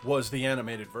 Was the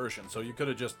animated version, so you could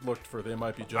have just looked for They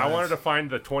Might Be Giants. I wanted to find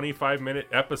the 25-minute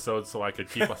episode so I could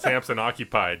keep Samson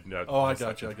occupied. I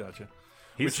got you.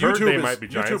 He's heard They Might Be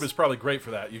Giants. YouTube is probably great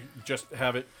for that. You just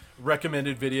have it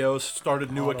recommended videos, start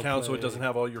a new account so it doesn't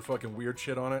have all your fucking weird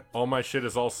shit on it. All my shit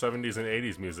is all 70s and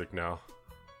 80s music now.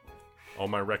 All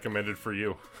my recommended for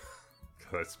you.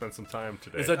 Because I spent some time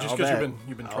today. Is that just because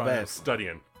you've been trying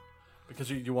studying? Because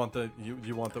you want the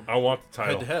I want the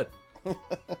title head to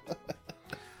head.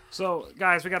 So,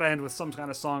 guys, we got to end with some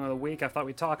kind of song of the week. I thought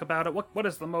we'd talk about it. What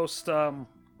is the most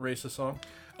racist song?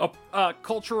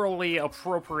 Culturally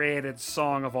appropriated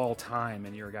song of all time,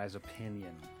 in your guys'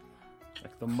 opinion?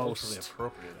 Like the Culturally most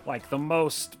appropriated. Like the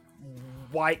most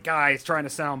white guys trying to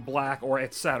sound black, or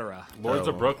etc. Lords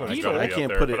of Brooklyn is got to be up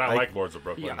there, but I like Lords of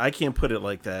Brooklyn. I can't put it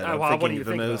like that. I'm what do thinking you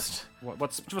the think, most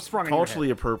what's sprung in your culturally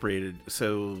head? appropriated.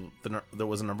 So there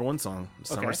was a number one song,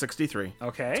 Summer '63.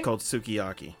 Okay. It's called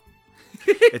Sukiyaki.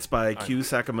 It's by Q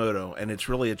Sakamoto, and it's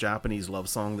really a Japanese love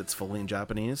song that's fully in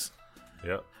Japanese.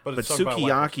 Yeah. But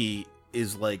Sukiyaki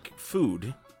is like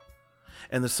food,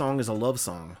 and the song is a love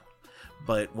song.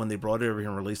 But when they brought it over here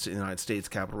and released it in the United States,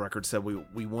 Capitol Records said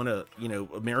we want to,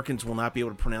 Americans will not be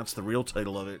able to pronounce the real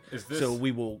title of it. So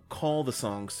we will call the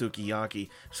song Sukiyaki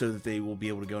so that they will be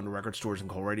able to go into record stores and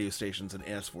call radio stations and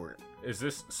ask for it. Is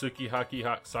this Sukihaki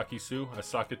Sakisu?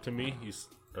 Asaka to me?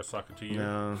 Asaka to you?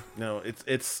 No, it's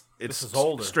This is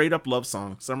older. Straight up love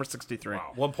song. Summer '63.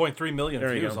 Wow. 1.3 million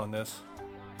There you views go. on this.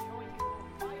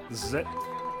 This is it.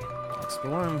 That's the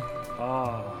one.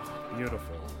 Oh,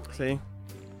 beautiful. See?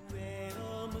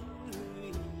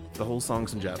 The whole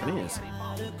song's in Japanese.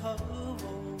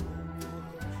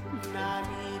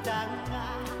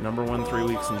 Number one 3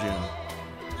 weeks in June.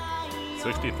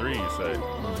 63, you said.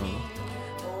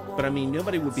 But I mean,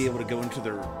 nobody would be able to go into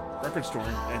their record store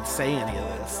and say any of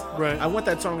this. Right. I want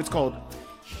that song. It's called.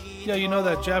 Yeah, you know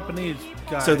that Japanese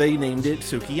guy. So they named it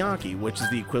Sukiyaki, which is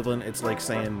the equivalent. It's like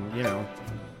saying,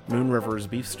 Moon River's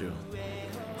beef stew.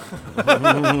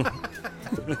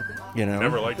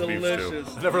 Never liked beef stew.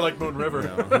 I never liked Moon River.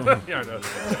 Yeah, I know.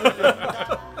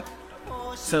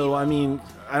 So I mean,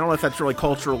 I don't know if that's really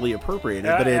culturally appropriated,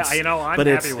 but it's I'm but happy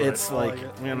it's with it's it. like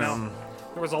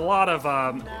There was a lot of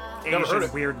Never heard Asian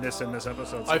it. weirdness in this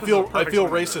episode. So I this is a feel perfect song.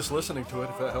 racist listening to it.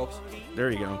 If that helps. There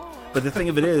you go. But the thing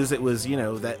of it is, it was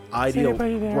that ideal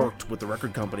worked with the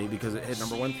record company because it hit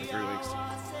number one for 3 weeks.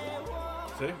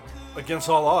 See, against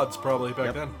all odds, probably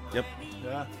back then. Yep.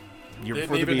 Yeah. Year They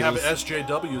before didn't the even have Beatles.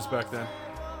 SJWs back then,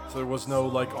 so there was no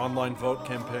online vote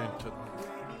campaign to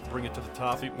bring it to the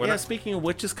top. Yeah. Speaking of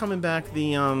which, is coming back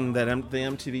the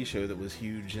MTV show that was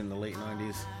huge in the late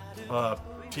 '90s.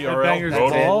 TRL.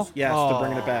 Ball? Yes, they're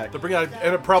bringing it back. They're bringing it,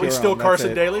 and it probably TRL, still that's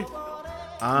Carson it. Daly.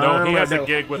 No, he has a no,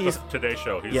 gig with he's- the Today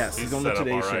Show. He's on the set up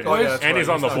Today all Show. right. Oh, yeah, that's and he's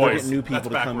right. on The He's They're not- Voice. getting new people That's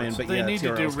to come in, backwards. but They yeah, need to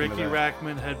do TRL's coming Ricky back.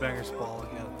 Rackman, Headbangers Ball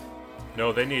again.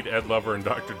 No, they need Ed Lover and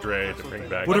Dr. Dre to bring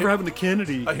back. Whatever happened to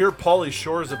Kennedy? I hear Pauly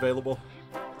Shore's available.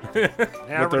 Yeah, What they're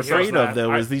everybody hears afraid that. of,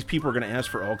 though, is these people are going to ask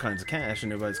for all kinds of cash,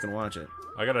 and nobody's going to watch it.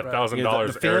 I got $1,000. You know,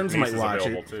 the fans Eric might Nice is watch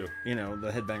available it, too.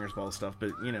 the Headbangers Ball stuff, but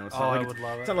it's Oh, not I like would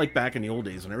love it's it. not like back in the old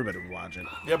days when everybody would watch it.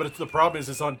 Yeah, but the problem is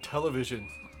it's on television.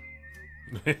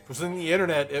 If it's in the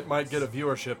internet, it might get a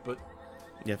viewership, but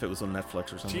Yeah, if it was on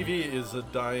Netflix or something. TV is a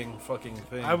dying fucking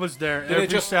thing. I was there Didn't it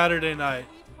every Saturday night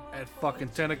at fucking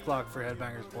 10 o'clock for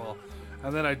Headbangers Ball.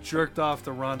 And then I jerked off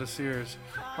to Rhonda Sears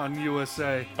on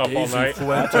USA. Up all night.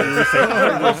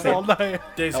 Up all night.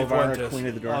 Daisy Elvira, Fuentes. Queen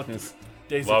of the Darkness.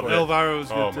 Daisy Love Fuentes. it. Elvira was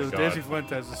good Oh, too. my God. Daisy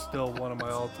Fuentes is still one of my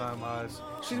all-time highs.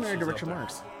 She's married to up Richard there.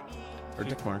 Marx. Or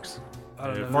Dick Marks. I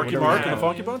don't know. Marky Whatever Mark his and the name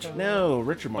Funky is. Bunch? No,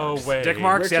 Richard Marx. Oh, wait. Dick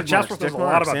Marks. Yeah, Richard Jasper Marx, knows Dick a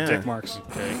lot Marks, about yeah. Dick Marks.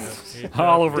 Okay.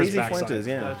 All over his Daisy backside. Fuentes,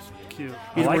 yeah. That's cute.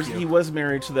 He, I like was, you. he was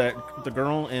married to the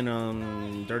girl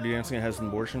in Dirty Dancing that has an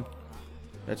abortion.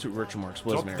 That's who Richard Marx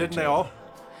was married Didn't to. they all?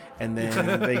 And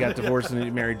then they got divorced and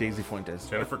he married Daisy Fuentes.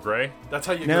 Jennifer Grey? That's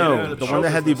how you get No, into the show one that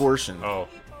had the business. abortion. Oh.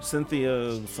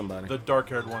 Cynthia somebody. The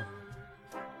dark-haired one.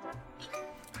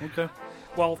 Okay.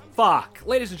 Well, fuck.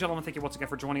 Ladies and gentlemen, thank you once again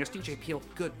for joining us. DJ Peel,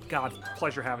 good God,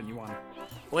 pleasure having you on.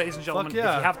 Ladies and gentlemen,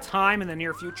 yeah. if you have time in the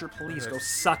near future, please go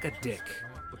suck a dick.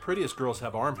 The prettiest girls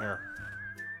have arm hair.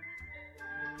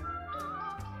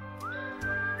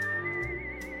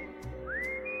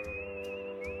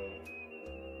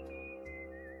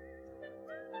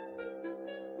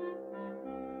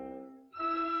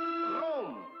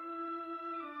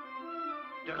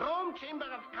 The Rome Chamber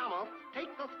of Commerce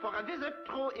takes us for a visit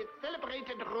through its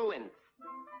celebrated ruins.